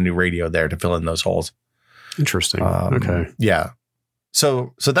and they put a new radio there to fill in those holes. Interesting. Okay. Yeah.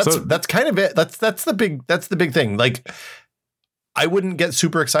 So that's kind of it. That's the big thing. Like, I wouldn't get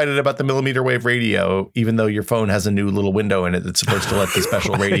super excited about the millimeter wave radio, even though your phone has a new little window in it that's supposed to let the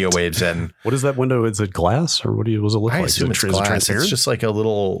special radio waves in. What is that window? Is it glass, or what does it look like? I assume it's glass. It's just like a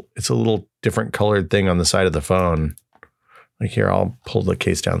little different colored thing on the side of the phone. Like here, I'll pull the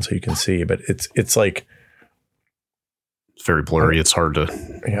case down so you can see, but it's like, it's very blurry. It's hard to.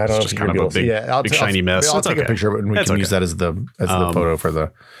 Yeah, I don't know. Just kind of a big shiny mess. I'll take a picture of it, and we can use that as the photo for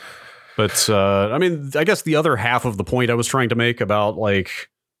the. But I mean, I guess the other half of the point I was trying to make about like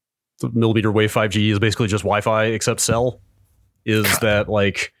the millimeter wave 5G is basically just Wi-Fi except cell. Is that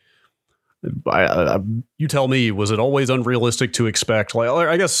like? You tell me. Was it always unrealistic to expect? Like,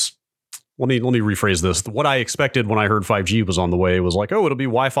 I guess. Let me rephrase this. What I expected when I heard 5G was on the way was like, oh, it'll be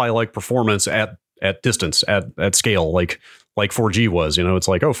Wi-Fi like performance at distance, at scale, like 4G was. It's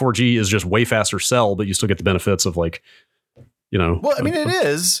like, oh, 4G is just way faster cell, but you still get the benefits of like, Well, I mean, it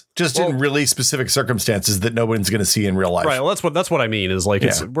is just in really specific circumstances that no one's going to see in real life. Right. Well, that's what I mean is like,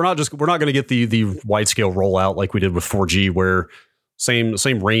 we're not going to get the wide scale rollout like we did with 4G, where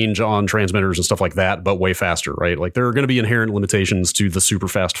same range on transmitters and stuff like that, but way faster, right? Like there are going to be inherent limitations to the super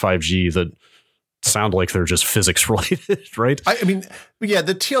fast 5G that sound like they're just physics related, right? I mean, yeah,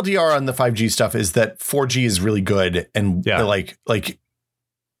 the TLDR on the 5G stuff is that 4G is really good, and like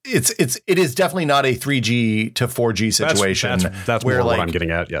it is definitely not a 3G to 4G situation. That's where what I'm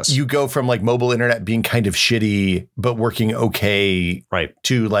getting at. Yes, you go from like mobile internet being kind of shitty but working okay, right,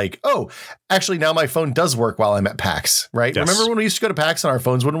 to like, oh, actually now my phone does work while I'm at PAX, right? Yes. Remember when we used to go to PAX and our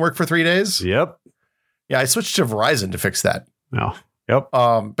phones wouldn't work for 3 days? Yep. Yeah, I switched to Verizon to fix that. No. Yep.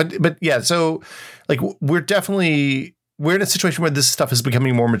 But yeah, so like we're in a situation where this stuff is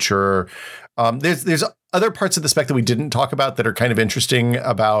becoming more mature. There's other parts of the spec that we didn't talk about that are kind of interesting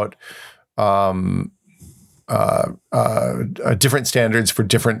about different standards for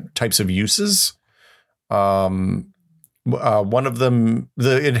different types of uses. One of them,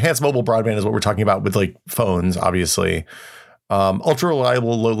 the enhanced mobile broadband, is what we're talking about with like phones, obviously. Ultra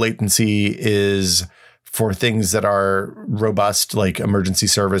reliable low latency is for things that are robust, like emergency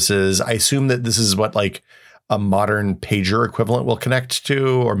services. I assume that this is what like a modern pager equivalent will connect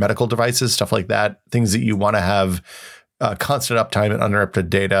to, or medical devices, stuff like that. Things that you want to have constant uptime and uninterrupted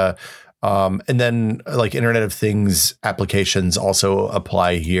data. And then like Internet of Things applications also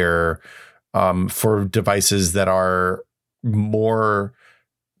apply here for devices that are more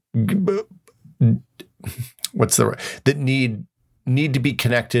that need to be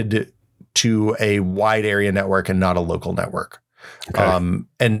connected to a wide area network and not a local network. Okay.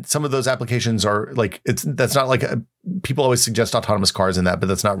 And some of those applications are like, that's not like people always suggest autonomous cars in that, but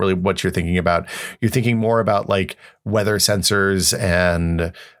that's not really what you're thinking about. You're thinking more about like weather sensors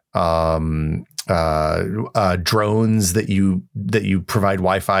and drones that you provide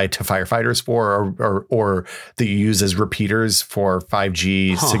Wi-Fi to firefighters for, or that you use as repeaters for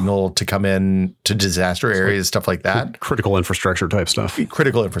 5G signal to come in to disaster areas, stuff like that. Critical infrastructure type stuff.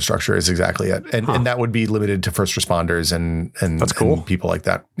 Critical infrastructure is exactly it. And that would be limited to first responders and that's cool. And people like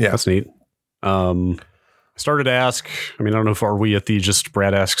that. Yeah. That's neat. started to ask, I mean, I don't know if are we at the just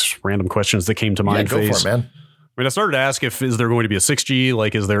Brad asks random questions that came to mind go phase. for it, man. I mean, I started to ask is there going to be a 6G?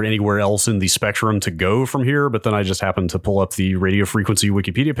 Like, is there anywhere else in the spectrum to go from here? But then I just happened to pull up the radio frequency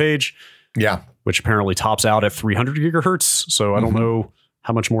Wikipedia page. Yeah. Which apparently tops out at 300 gigahertz. So I don't know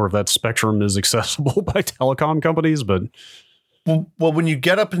how much more of that spectrum is accessible by telecom companies, but. Well, when you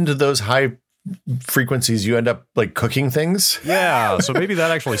get up into those high frequencies, you end up like cooking things. Yeah. So maybe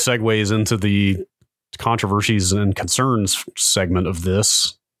that actually segues into the controversies and concerns segment of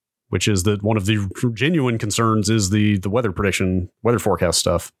this, which is that one of the genuine concerns is the weather prediction, weather forecast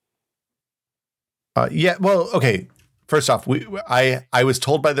stuff. Yeah. Well, okay. First off, I was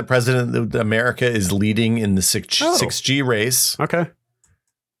told by the president that America is leading in the 6G race. Okay.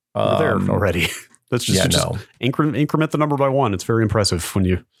 We're there already. Let's just increment the number by one. It's very impressive when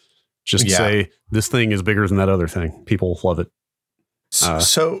you just say this thing is bigger than that other thing. People love it.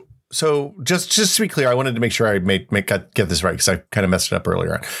 So just to be clear, I wanted to make sure I get this right because I kind of messed it up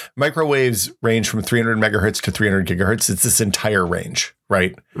earlier on. Microwaves range from 300 megahertz to 300 gigahertz. It's this entire range,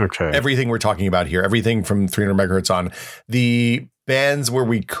 right? Okay. Everything we're talking about here, everything from 300 megahertz on. The bands where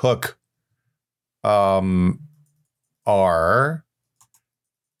we cook are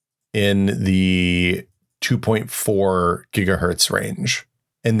in the 2.4 gigahertz range,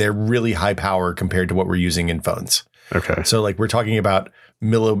 and they're really high power compared to what we're using in phones. Okay. So like we're talking about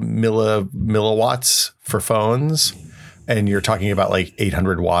milliwatts for phones, and you're talking about like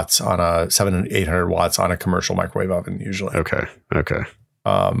 800 watts on a 800 watts on a commercial microwave oven usually. Okay.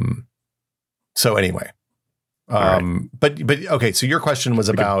 So anyway, right. but okay. So your question was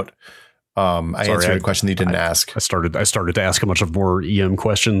about, I answered a question that you didn't ask. I started to ask a bunch of more EM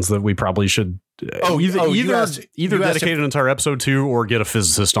questions that we probably should either dedicate an entire episode to or get a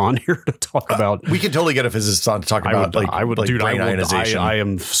physicist on here to talk about. We could totally get a physicist on to talk about brain ionization. I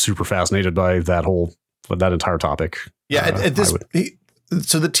am super fascinated by that entire topic. Yeah.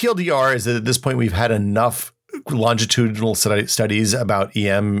 So the TLDR is that at this point we've had enough longitudinal studies about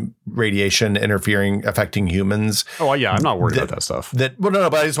EM radiation affecting humans. Oh yeah, I'm not worried about that stuff. No,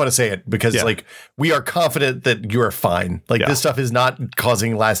 but I just want to say it because like we are confident that you are fine. Like this stuff is not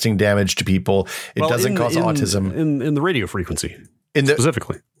causing lasting damage to people. It doesn't cause autism in the radio frequency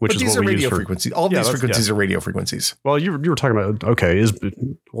specifically, which is these what are we radio use frequencies. All these frequencies are radio frequencies. Well, you were talking about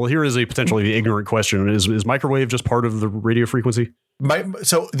here is a potentially ignorant question: is microwave just part of the radio frequency?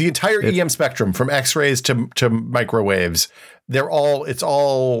 So the entire EM spectrum from X-rays to microwaves, it's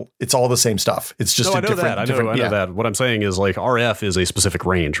all the same stuff. It's just I know that. What I'm saying is like RF is a specific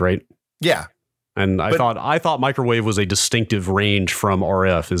range, right? Yeah. And I thought microwave was a distinctive range from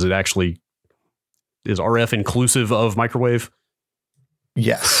RF. Is RF inclusive of microwave?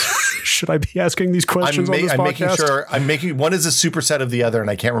 Yes. Should I be asking these questions on this podcast? I'm making one is a superset of the other, and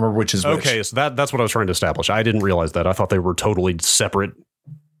I can't remember which is which. Okay, so that's what I was trying to establish. I didn't realize that. I thought they were totally separate,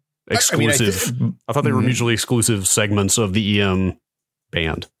 exclusive. I thought they were mutually exclusive segments of the EM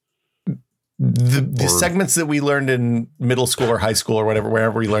band. The segments that we learned in middle school or high school or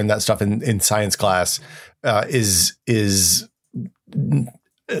wherever we learned that stuff in science class is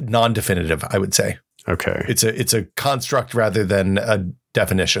non-definitive, I would say. Okay. It's a construct rather than a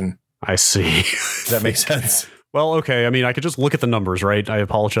definition. I see. Does that make sense? Well, okay. I mean, I could just look at the numbers, right? I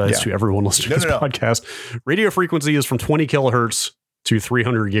apologize to everyone listening to this podcast. Radio frequency is from 20 kilohertz to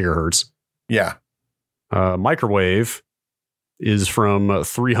 300 gigahertz. Yeah. Microwave is from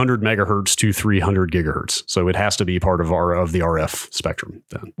 300 megahertz to 300 gigahertz. So it has to be part of the RF spectrum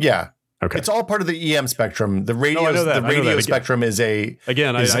then. Yeah. Okay. It's all part of the EM spectrum. The radio spectrum is I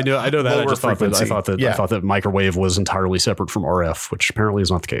know that. I just thought that microwave was entirely separate from RF, which apparently is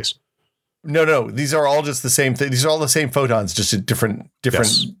not the case. No. These are all just the same thing. These are all the same photons, just at different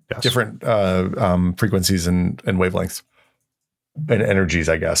frequencies and wavelengths and energies,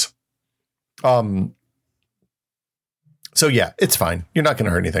 I guess. So yeah, it's fine. You're not going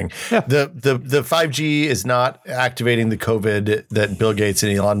to hurt anything. Yeah. The 5G is not activating the COVID that Bill Gates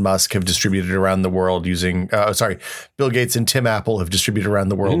and Elon Musk have distributed around the world using. Bill Gates and Tim Apple have distributed around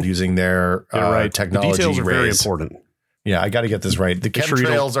the world using their technology. The details are very important. Yeah, I got to get this right. The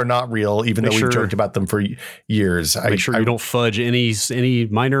chemtrails are not real, even though we've joked about them for years. Make sure you don't fudge any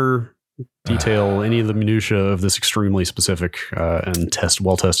minor detail, any of the minutia of this extremely specific and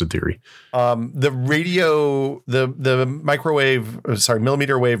well-tested theory. The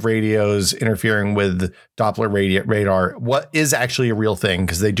millimeter wave radios interfering with Doppler radar. What is actually a real thing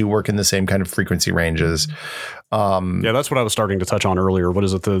because they do work in the same kind of frequency ranges. That's what I was starting to touch on earlier. What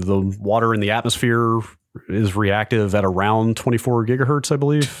is it? The water in the atmosphere is reactive at around 24 gigahertz, I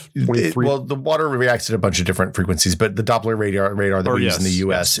believe. 23. Well, the water reacts at a bunch of different frequencies, but the Doppler radar that we use in the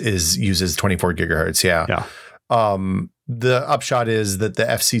US uses 24 gigahertz. Yeah. The upshot is that the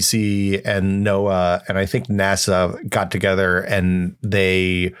FCC and NOAA and I think NASA got together and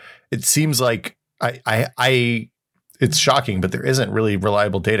it seems like it's shocking, but there isn't really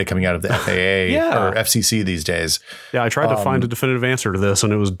reliable data coming out of the FAA or FCC these days. Yeah, I tried to find a definitive answer to this,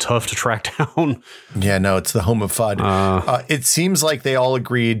 and it was tough to track down. Yeah, no, it's the home of FUD. It seems like they all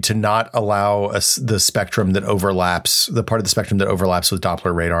agreed to not allow the spectrum that overlaps, the part of the spectrum that overlaps with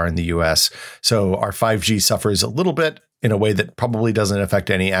Doppler radar in the US. So our 5G suffers a little bit in a way that probably doesn't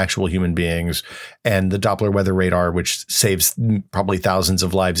affect any actual human beings. And the Doppler weather radar, which saves probably thousands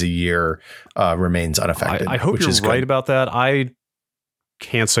of lives a year, remains unaffected. I hope you're right about that. I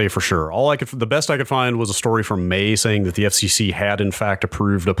can't say for sure. The best I could find was a story from May saying that the FCC had in fact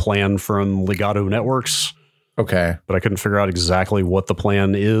approved a plan from Legato Networks. Okay. But I couldn't figure out exactly what the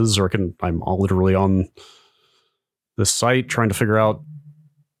plan is, I'm literally on this site trying to figure out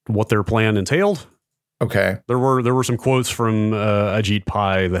what their plan entailed. Okay. There were some quotes from Ajit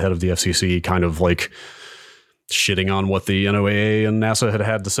Pai, the head of the FCC, kind of like shitting on what the NOAA and NASA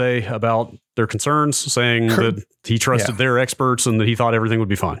had to say about their concerns, saying that he trusted their experts and that he thought everything would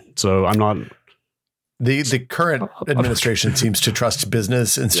be fine. So I'm not. The current administration seems to trust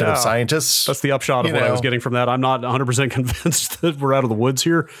business instead of scientists. That's the upshot of what I was getting from that. I'm not 100% convinced that we're out of the woods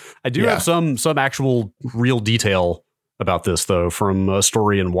here. I do have some actual real detail about this, though, from a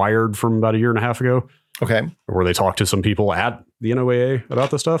story in Wired from about a year and a half ago. Okay. Where they talked to some people at the NOAA about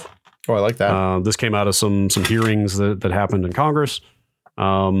this stuff. Oh, I like that. This came out of some hearings that happened in Congress.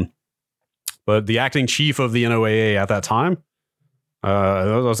 But the acting chief of the NOAA at that time, I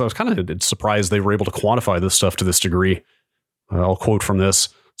was kind of surprised they were able to quantify this stuff to this degree. I'll quote from this.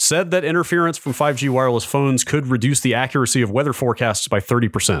 Said that interference from 5G wireless phones could reduce the accuracy of weather forecasts by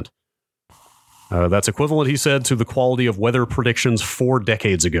 30%. That's equivalent, he said, to the quality of weather predictions 4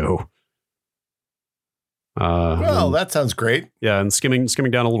 decades ago. Well, that sounds great. Yeah, and skimming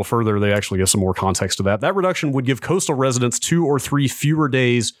down a little further, they actually give some more context to that. That reduction would give coastal residents 2 or 3 fewer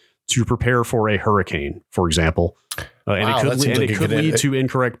days to prepare for a hurricane, for example. It could lead to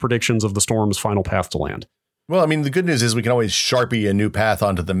incorrect predictions of the storm's final path to land. Well, I mean, the good news is we can always Sharpie a new path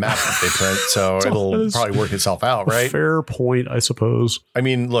onto the map that they print, so it'll probably work itself out, right? Fair point, I suppose. I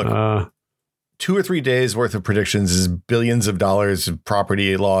mean, look, 2 or 3 days worth of predictions is billions of dollars of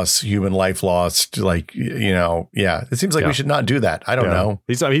property loss, human life lost. It seems like we should not do that. I don't know.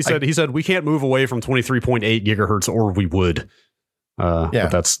 He said we can't move away from 23.8 gigahertz, or we would. But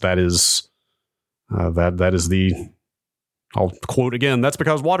that is the. I'll quote again. That's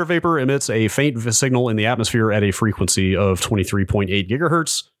because water vapor emits a faint signal in the atmosphere at a frequency of 23.8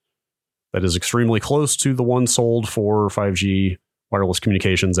 gigahertz. That is extremely close to the one sold for 5G wireless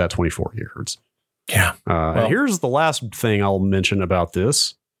communications at 24 gigahertz. Yeah. And here's the last thing I'll mention about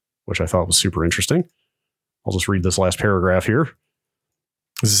this, which I thought was super interesting. I'll just read this last paragraph here.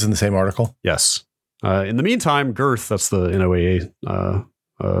 Is this in the same article? Yes. In the meantime, Girth, that's the NOAA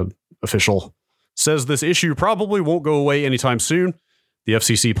official, says this issue probably won't go away anytime soon. The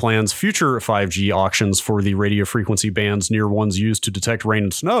FCC plans future 5G auctions for the radio frequency bands near ones used to detect rain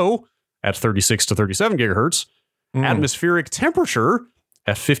and snow at 36 to 37 gigahertz, atmospheric temperature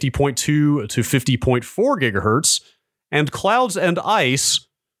at 50.2 to 50.4 gigahertz, and clouds and ice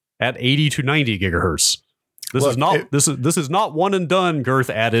at 80 to 90 gigahertz. This is not one and done, Girth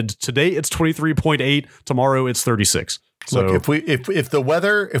added. Today it's 23.8, tomorrow it's 36. So look, if the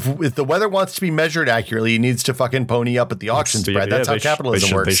weather wants to be measured accurately, it needs to fucking pony up at the auction spread. That's how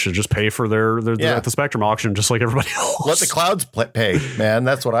capitalism works. They should just pay for their at the Spectrum auction, just like everybody else. Let the clouds pay, man.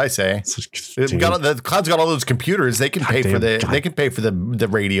 That's what I say. The clouds got all those computers. They can pay for the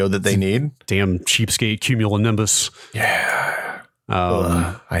radio that they need. Damn cheapskate cumulonimbus. Yeah.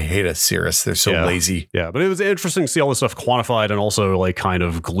 I hate a Cirrus. They're so lazy. Yeah, but it was interesting to see all this stuff quantified and also like kind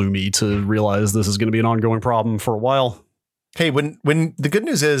of gloomy to realize this is going to be an ongoing problem for a while. Hey, when the good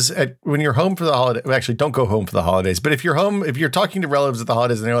news is when you're home for the holiday, actually don't go home for the holidays, but if you're home, if you're talking to relatives at the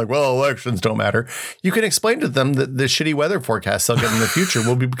holidays and they're like, well, elections don't matter, you can explain to them that the shitty weather forecasts they'll get in the future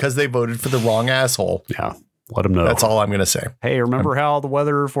will be because they voted for the wrong asshole. Yeah. Let them know. That's all I'm going to say. Hey, remember how the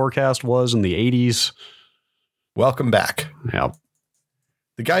weather forecast was in the 80s? Welcome back. Yeah.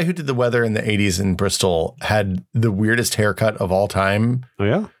 The guy who did the weather in the 80s in Bristol had the weirdest haircut of all time. Oh,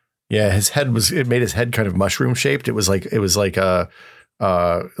 yeah? Yeah, it made his head kind of mushroom shaped. It was like down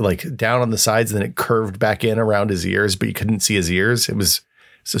on the sides, and then it curved back in around his ears, but you couldn't see his ears. It's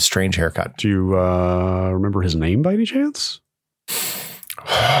a strange haircut. Do you remember his name by any chance?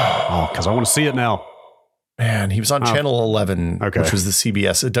 Oh, because I want to see it now. Man, he was on Channel 11, which was the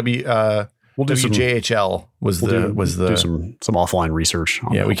CBS. WJHL was the do some offline research.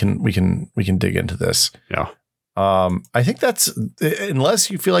 Yeah, we can dig into this. Yeah. I think that's, unless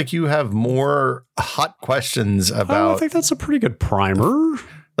you feel like you have more hot questions about. I think that's a pretty good primer.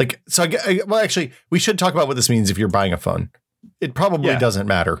 Like, so well, actually, we should talk about what this means if you're buying a phone. It probably doesn't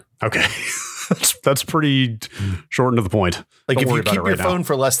matter. Okay. That's pretty short and to the point. Like, if you keep your phone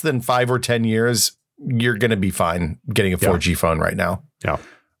for less than 5 or 10 years, you're going to be fine getting a 4G phone right now. Yeah.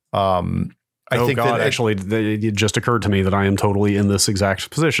 I think that actually, it just occurred to me that I am totally in this exact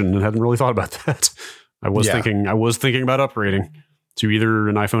position and hadn't really thought about that. I was thinking about upgrading to either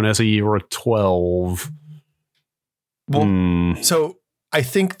an iPhone SE or a 12. Well, so I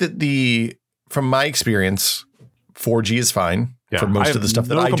think that from my experience, 4G is fine for most of the stuff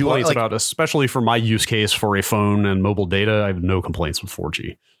that I do. About, especially for my use case for a phone and mobile data, I have no complaints with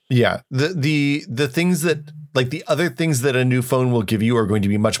 4G. Yeah, the things that, like, the other things that a new phone will give you are going to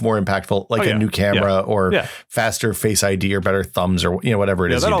be much more impactful, like a new camera or faster Face ID or better thumbs or whatever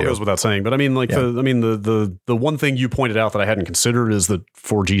it is. That all goes without saying. But I mean, the one thing you pointed out that I hadn't considered is that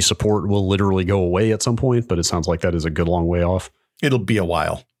 4G support will literally go away at some point. But it sounds like that is a good long way off. It'll be a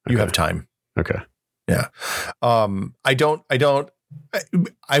while. You have time. Okay. Yeah. I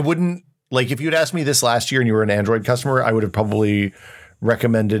wouldn't, like, if you'd asked me this last year and you were an Android customer, I would have probably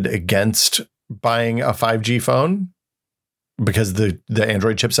recommended against buying a 5G phone because the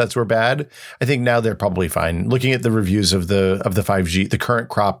Android chipsets were bad. I think now they're probably fine. Looking at the reviews of the 5G, the current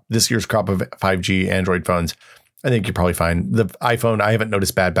crop, this year's crop of 5G Android phones, I think you're probably fine. The iPhone, I haven't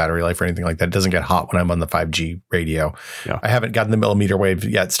noticed bad battery life or anything like that. It doesn't get hot when I'm on the 5G radio. Yeah. I haven't gotten the millimeter wave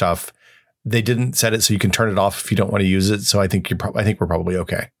yet stuff. They didn't set it so you can turn it off if you don't want to use it. So I think we're probably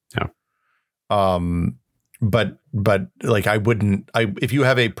okay. Yeah. But like, if you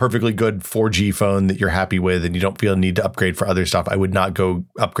have a perfectly good 4G phone that you're happy with and you don't feel a need to upgrade for other stuff, I would not go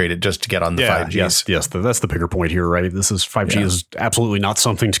upgrade it just to get on the 5G. Yes. That's the bigger point here, right? 5G is absolutely not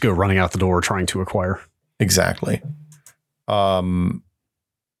something to go running out the door trying to acquire. Exactly. But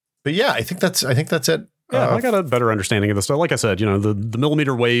yeah, I think that's it. Yeah, I got a better understanding of this stuff. Like I said, the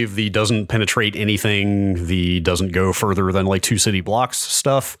millimeter wave, the doesn't penetrate anything, the doesn't go further than like 2 city blocks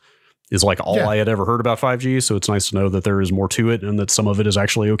stuff is like all I had ever heard about 5G. So it's nice to know that there is more to it and that some of it is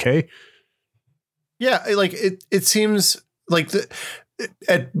actually okay. Yeah, like it seems like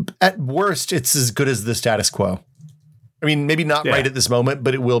at worst, it's as good as the status quo. I mean, maybe not right at this moment,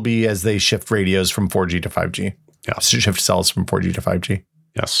 but it will be as they shift radios from 4G to 5G. Yeah, shift cells from 4G to 5G.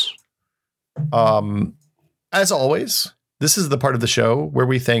 Yes. As always, this is the part of the show where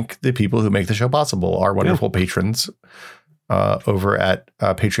we thank the people who make the show possible, our wonderful patrons over at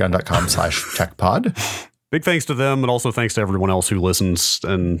patreon.com/techpod. Big thanks to them, and also thanks to everyone else who listens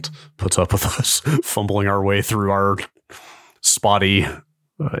and puts up with us fumbling our way through our spotty,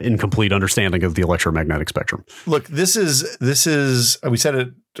 incomplete understanding of the electromagnetic spectrum. Look, this is we said it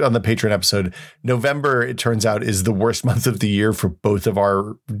on the Patreon episode. November, it turns out, is the worst month of the year for both of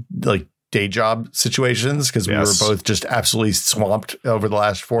our day job situations because we were both just absolutely swamped over the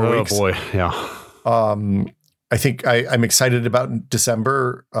last 4 weeks. Oh boy, yeah. I think I'm excited about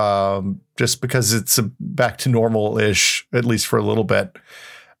December just because it's back to normal-ish, at least for a little bit.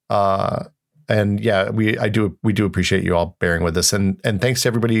 And yeah, we do appreciate you all bearing with us. And thanks to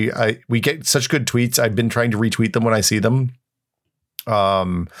everybody. We get such good tweets. I've been trying to retweet them when I see them.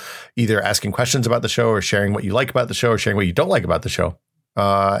 Either asking questions about the show or sharing what you like about the show or sharing what you don't like about the show.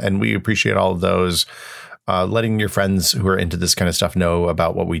 And we appreciate all of those. Letting your friends who are into this kind of stuff know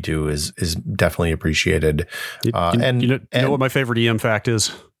about what we do is definitely appreciated. You know what my favorite EM fact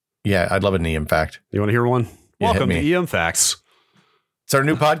is? Yeah, I'd love an EM fact. You want to hear one? Welcome to EM Facts. It's our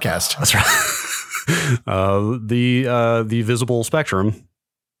new podcast. That's right. The visible spectrum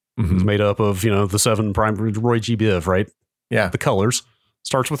is made up of, the 7 primary Roy G. Biv, right? Yeah. The colors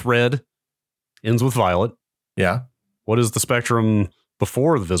starts with red, ends with violet. Yeah. What is the spectrum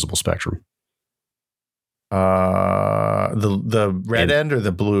before the visible spectrum? The red end or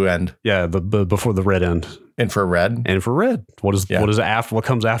the blue end? Yeah, the before the red end. Infrared. Infrared. What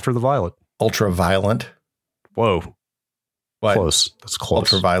comes after the violet? Ultraviolet. Whoa. What? Close. That's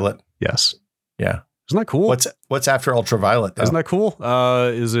close. Ultraviolet. Yes. Yeah. Isn't that cool? What's after ultraviolet, though? Isn't that cool?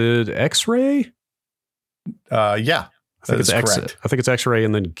 Is it X-ray? Yeah. I think it's X-ray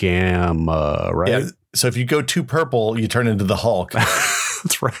and then gamma, right? Yeah. So if you go too purple, you turn into the Hulk.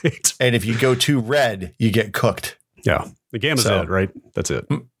 That's right. And if you go too red, you get cooked. Yeah. The gamma's it, right? That's it.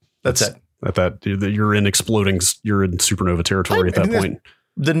 That's it. You're in supernova territory at that point.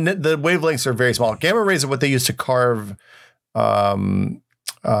 The wavelengths are very small. Gamma rays are what they use to carve low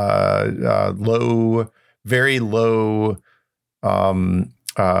very low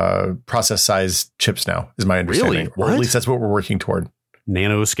process size chips now, is my understanding. Really? Or at least that's what we're working toward.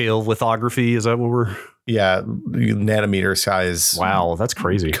 Nanoscale lithography, is that what we're... Yeah, nanometer size. Wow, that's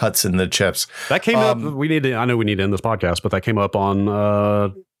crazy. Cuts in the chips. That came up. I know we need to end this podcast, but that came up on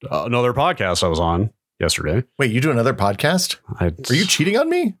another podcast I was on yesterday. Wait, you do another podcast? Are you cheating on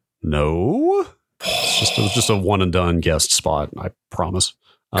me? No. It was just a one and done guest spot, I promise.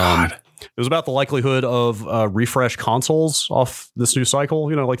 God. It was about the likelihood of refresh consoles off this new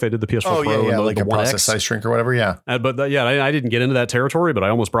cycle, like they did the PS4 Pro and like the a One process X. size shrink or whatever, yeah. I didn't get into that territory, but I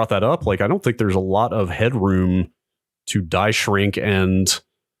almost brought that up. Like, I don't think there's a lot of headroom to die shrink, and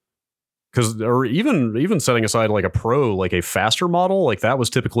or even setting aside like a Pro, like a faster model, like that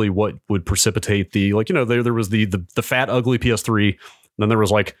was typically what would precipitate the, like, there was the fat ugly PS3, and then there was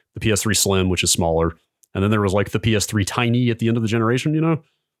like the PS3 Slim, which is smaller, and then there was like the PS3 Tiny at the end of the generation,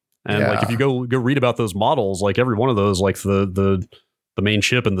 And like, if you go read about those models, like every one of those, like the main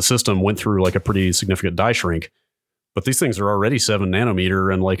chip in the system went through like a pretty significant die shrink. But these things are already 7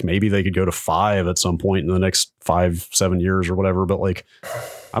 nanometer, and like maybe they could go to 5 at some point in the next 5-7 years or whatever. But like,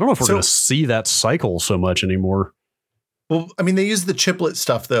 I don't know if we're going to see that cycle so much anymore. Well, I mean, they use the chiplet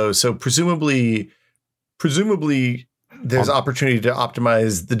stuff though, so presumably there's opportunity to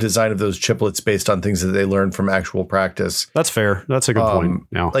optimize the design of those chiplets based on things that they learn from actual practice. That's fair. That's a good point.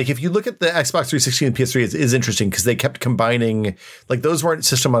 Yeah. Like if you look at the Xbox 360 and PS3, it is interesting because they kept combining, like those weren't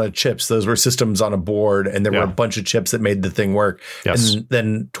system on a chips. Those were systems on a board, and there were a bunch of chips that made the thing work. Yes. And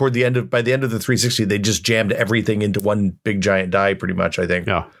then by the end of the 360, they just jammed everything into one big giant die pretty much, I think.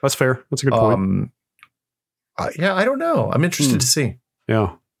 Yeah, that's fair. That's a good point. Yeah, I don't know. I'm interested to see.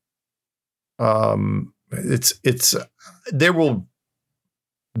 Yeah. It's there will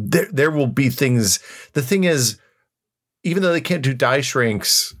be things. The thing is, even though they can't do die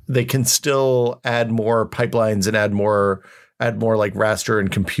shrinks, they can still add more pipelines and add more like raster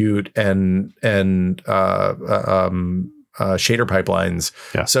and compute and shader pipelines.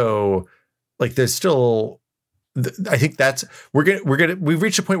 Yeah. So like there's still, I think we've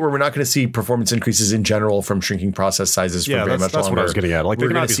reached a point where we're not going to see performance increases in general from shrinking process sizes for very much longer. That's what I was getting at. Like, we're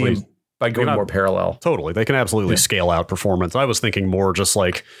going to see by going more parallel. Totally. They can absolutely scale out performance. I was thinking more just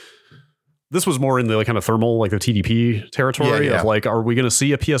like, this was more in the like kind of thermal, like the TDP territory of like, are we going to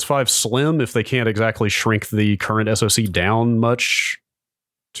see a PS5 Slim if they can't exactly shrink the current SoC down much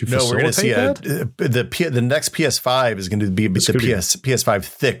to facilitate we're going to see that? the next PS5 is going to be PS5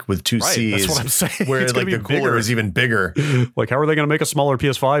 thick with two C's. That's what I'm saying. Where like the cooler is even bigger. Like, how are they going to make a smaller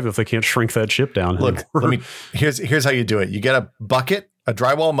PS5 if they can't shrink that chip down? Look, here's how you do it. You get a bucket, a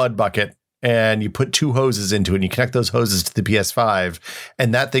drywall mud bucket, and you put 2 hoses into it, and you connect those hoses to the PS5,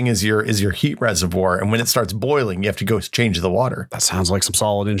 and that thing is your heat reservoir. And when it starts boiling, you have to go change the water. That sounds like some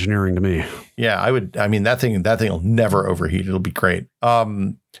solid engineering to me. Yeah, I mean, that thing will never overheat. It'll be great.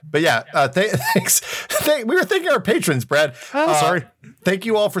 But yeah, thanks. We were thanking our patrons, Brad. Sorry. Thank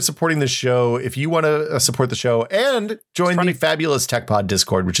you all for supporting the show. If you want to support the show and join the fabulous TechPod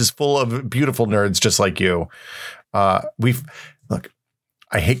Discord, which is full of beautiful nerds just like you. Look,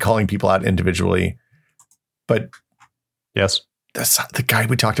 I hate calling people out individually, but yes, the guy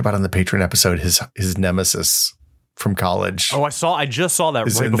we talked about on the Patreon episode, his nemesis from college. Oh, I just saw that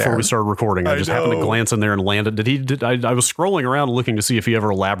right before we started recording. I just happened to glance in there and landed. I was scrolling around looking to see if he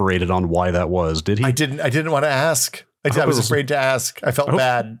ever elaborated on why that was. Did he? I didn't want to ask. I was afraid to ask. I felt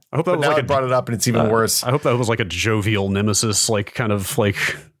bad. I hope that was now I brought it up and it's even worse. I hope that was like a jovial nemesis, like kind of like,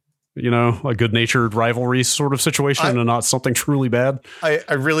 a good-natured rivalry sort of situation and not something truly bad. I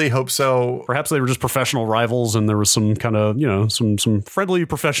really hope so. Perhaps they were just professional rivals and there was some kind of, some friendly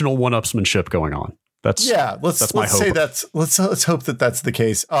professional one-upsmanship going on. Let's hope that that's the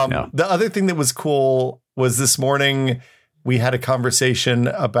case. The other thing that was cool was this morning we had a conversation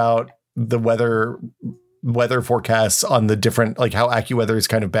about the weather forecasts on the different, like how AccuWeather is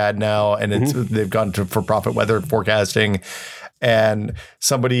kind of bad now, and they've gone to for-profit weather forecasting. And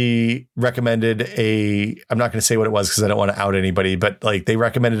somebody recommended I'm not going to say what it was because I don't want to out anybody, but like they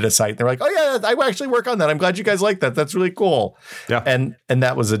recommended a site. They're like, oh yeah, I actually work on that. I'm glad you guys like that. That's really cool. Yeah. And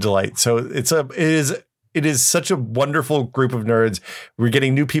that was a delight. So it is such a wonderful group of nerds. We're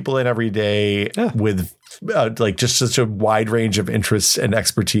getting new people in every day with like just such a wide range of interests and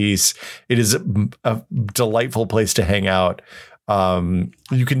expertise. It is a delightful place to hang out.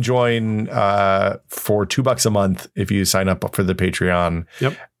 You can join for $2 a month if you sign up for the Patreon.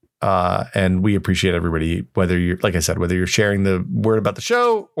 Yep. And we appreciate everybody, whether you're sharing the word about the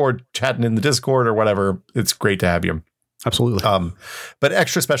show or chatting in the Discord or whatever. It's great to have you. Absolutely. But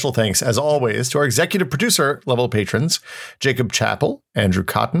extra special thanks, as always, to our executive producer level patrons, Jacob Chappell, Andrew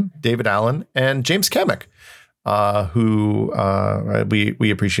Cotton, David Allen, and James Kamek, who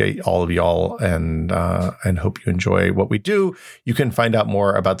we appreciate all of y'all and hope you enjoy what we do. You can find out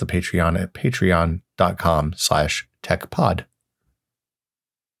more about the Patreon at patreon.com/techpod.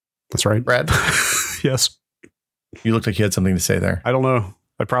 That's right. Brad? Yes. You looked like you had something to say there. I don't know.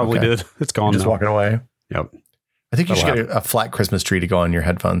 I probably did. It's gone. Just now. walking away. Yep. I think you should get a flat Christmas tree to go on your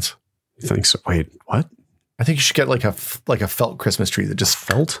headphones. You think so? Wait, what? I think you should get like a felt Christmas tree that just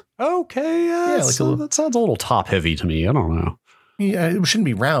Felt? Okay. Yeah. like a little, that sounds a little top heavy to me. I don't know. yeah, it shouldn't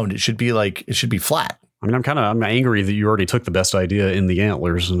be round. It should be flat. I mean, I'm angry that you already took the best idea in the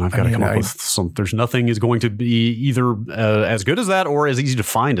antlers, and I've got to come up with some. There's nothing is going to be either as good as that or as easy to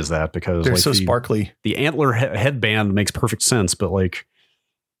find as that, because they're so sparkly. The antler headband makes perfect sense, but like,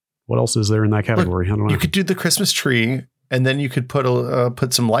 what else is there in that category? Look, I don't know. You could do the Christmas tree, and then you could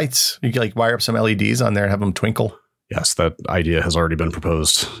put some lights. You could like wire up some LEDs on there and have them twinkle. Yes, that idea has already been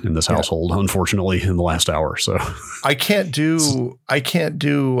proposed in this household, unfortunately, in the last hour. So I can't do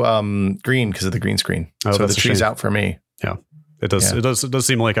green because of the green screen. Oh, so the tree's out for me. Yeah, it does. Yeah. It does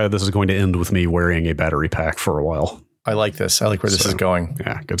seem like this is going to end with me wearing a battery pack for a while. I like this. I like where this is going.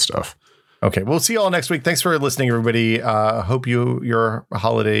 Yeah, good stuff. Okay, we'll see you all next week. Thanks for listening, everybody. Hope your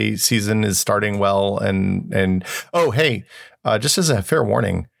holiday season is starting well. And oh, hey, just as a fair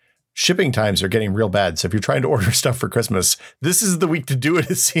warning, shipping times are getting real bad. So if you're trying to order stuff for Christmas, this is the week to do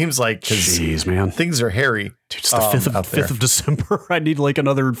it. It seems like, jeez, man, things are hairy. Dude, it's the 5th of December. I need like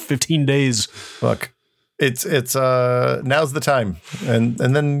another 15 days. Look, it's now's the time, and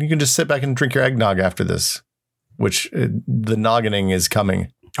then you can just sit back and drink your eggnog after this, which the noggining is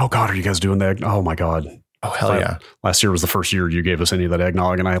coming. Oh God, are you guys doing that? Oh my God. Oh hell yeah. Last year was the first year you gave us any of that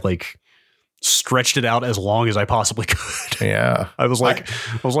eggnog, and I like stretched it out as long as I possibly could. Yeah. I was like,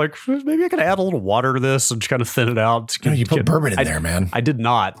 maybe I could add a little water to this and just kind of thin it out. You put bourbon in there, man. I did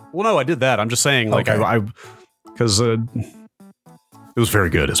not. Well, no, I did that. I'm just saying, like, okay. Because it was very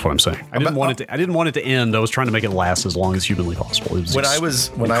good, is what I'm saying. I didn't want it to end. I was trying to make it last as long as humanly possible. It was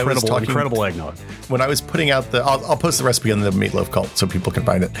incredible eggnog. When I was putting out I'll post the recipe on the Meatloaf Cult so people can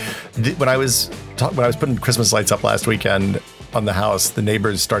find it. When I was putting Christmas lights up last weekend on the house, the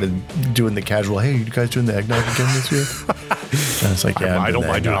neighbors started doing the casual, "Hey, you guys doing the eggnog again this year?" And I was like, "Yeah, I do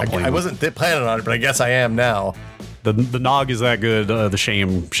not blame. I wasn't planning on it, but I guess I am now." The nog is that good. The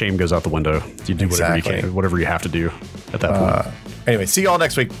shame goes out the window. You do whatever you can, whatever you have to do at that point. Anyway, see you all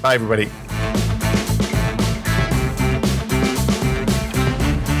next week. Bye, everybody.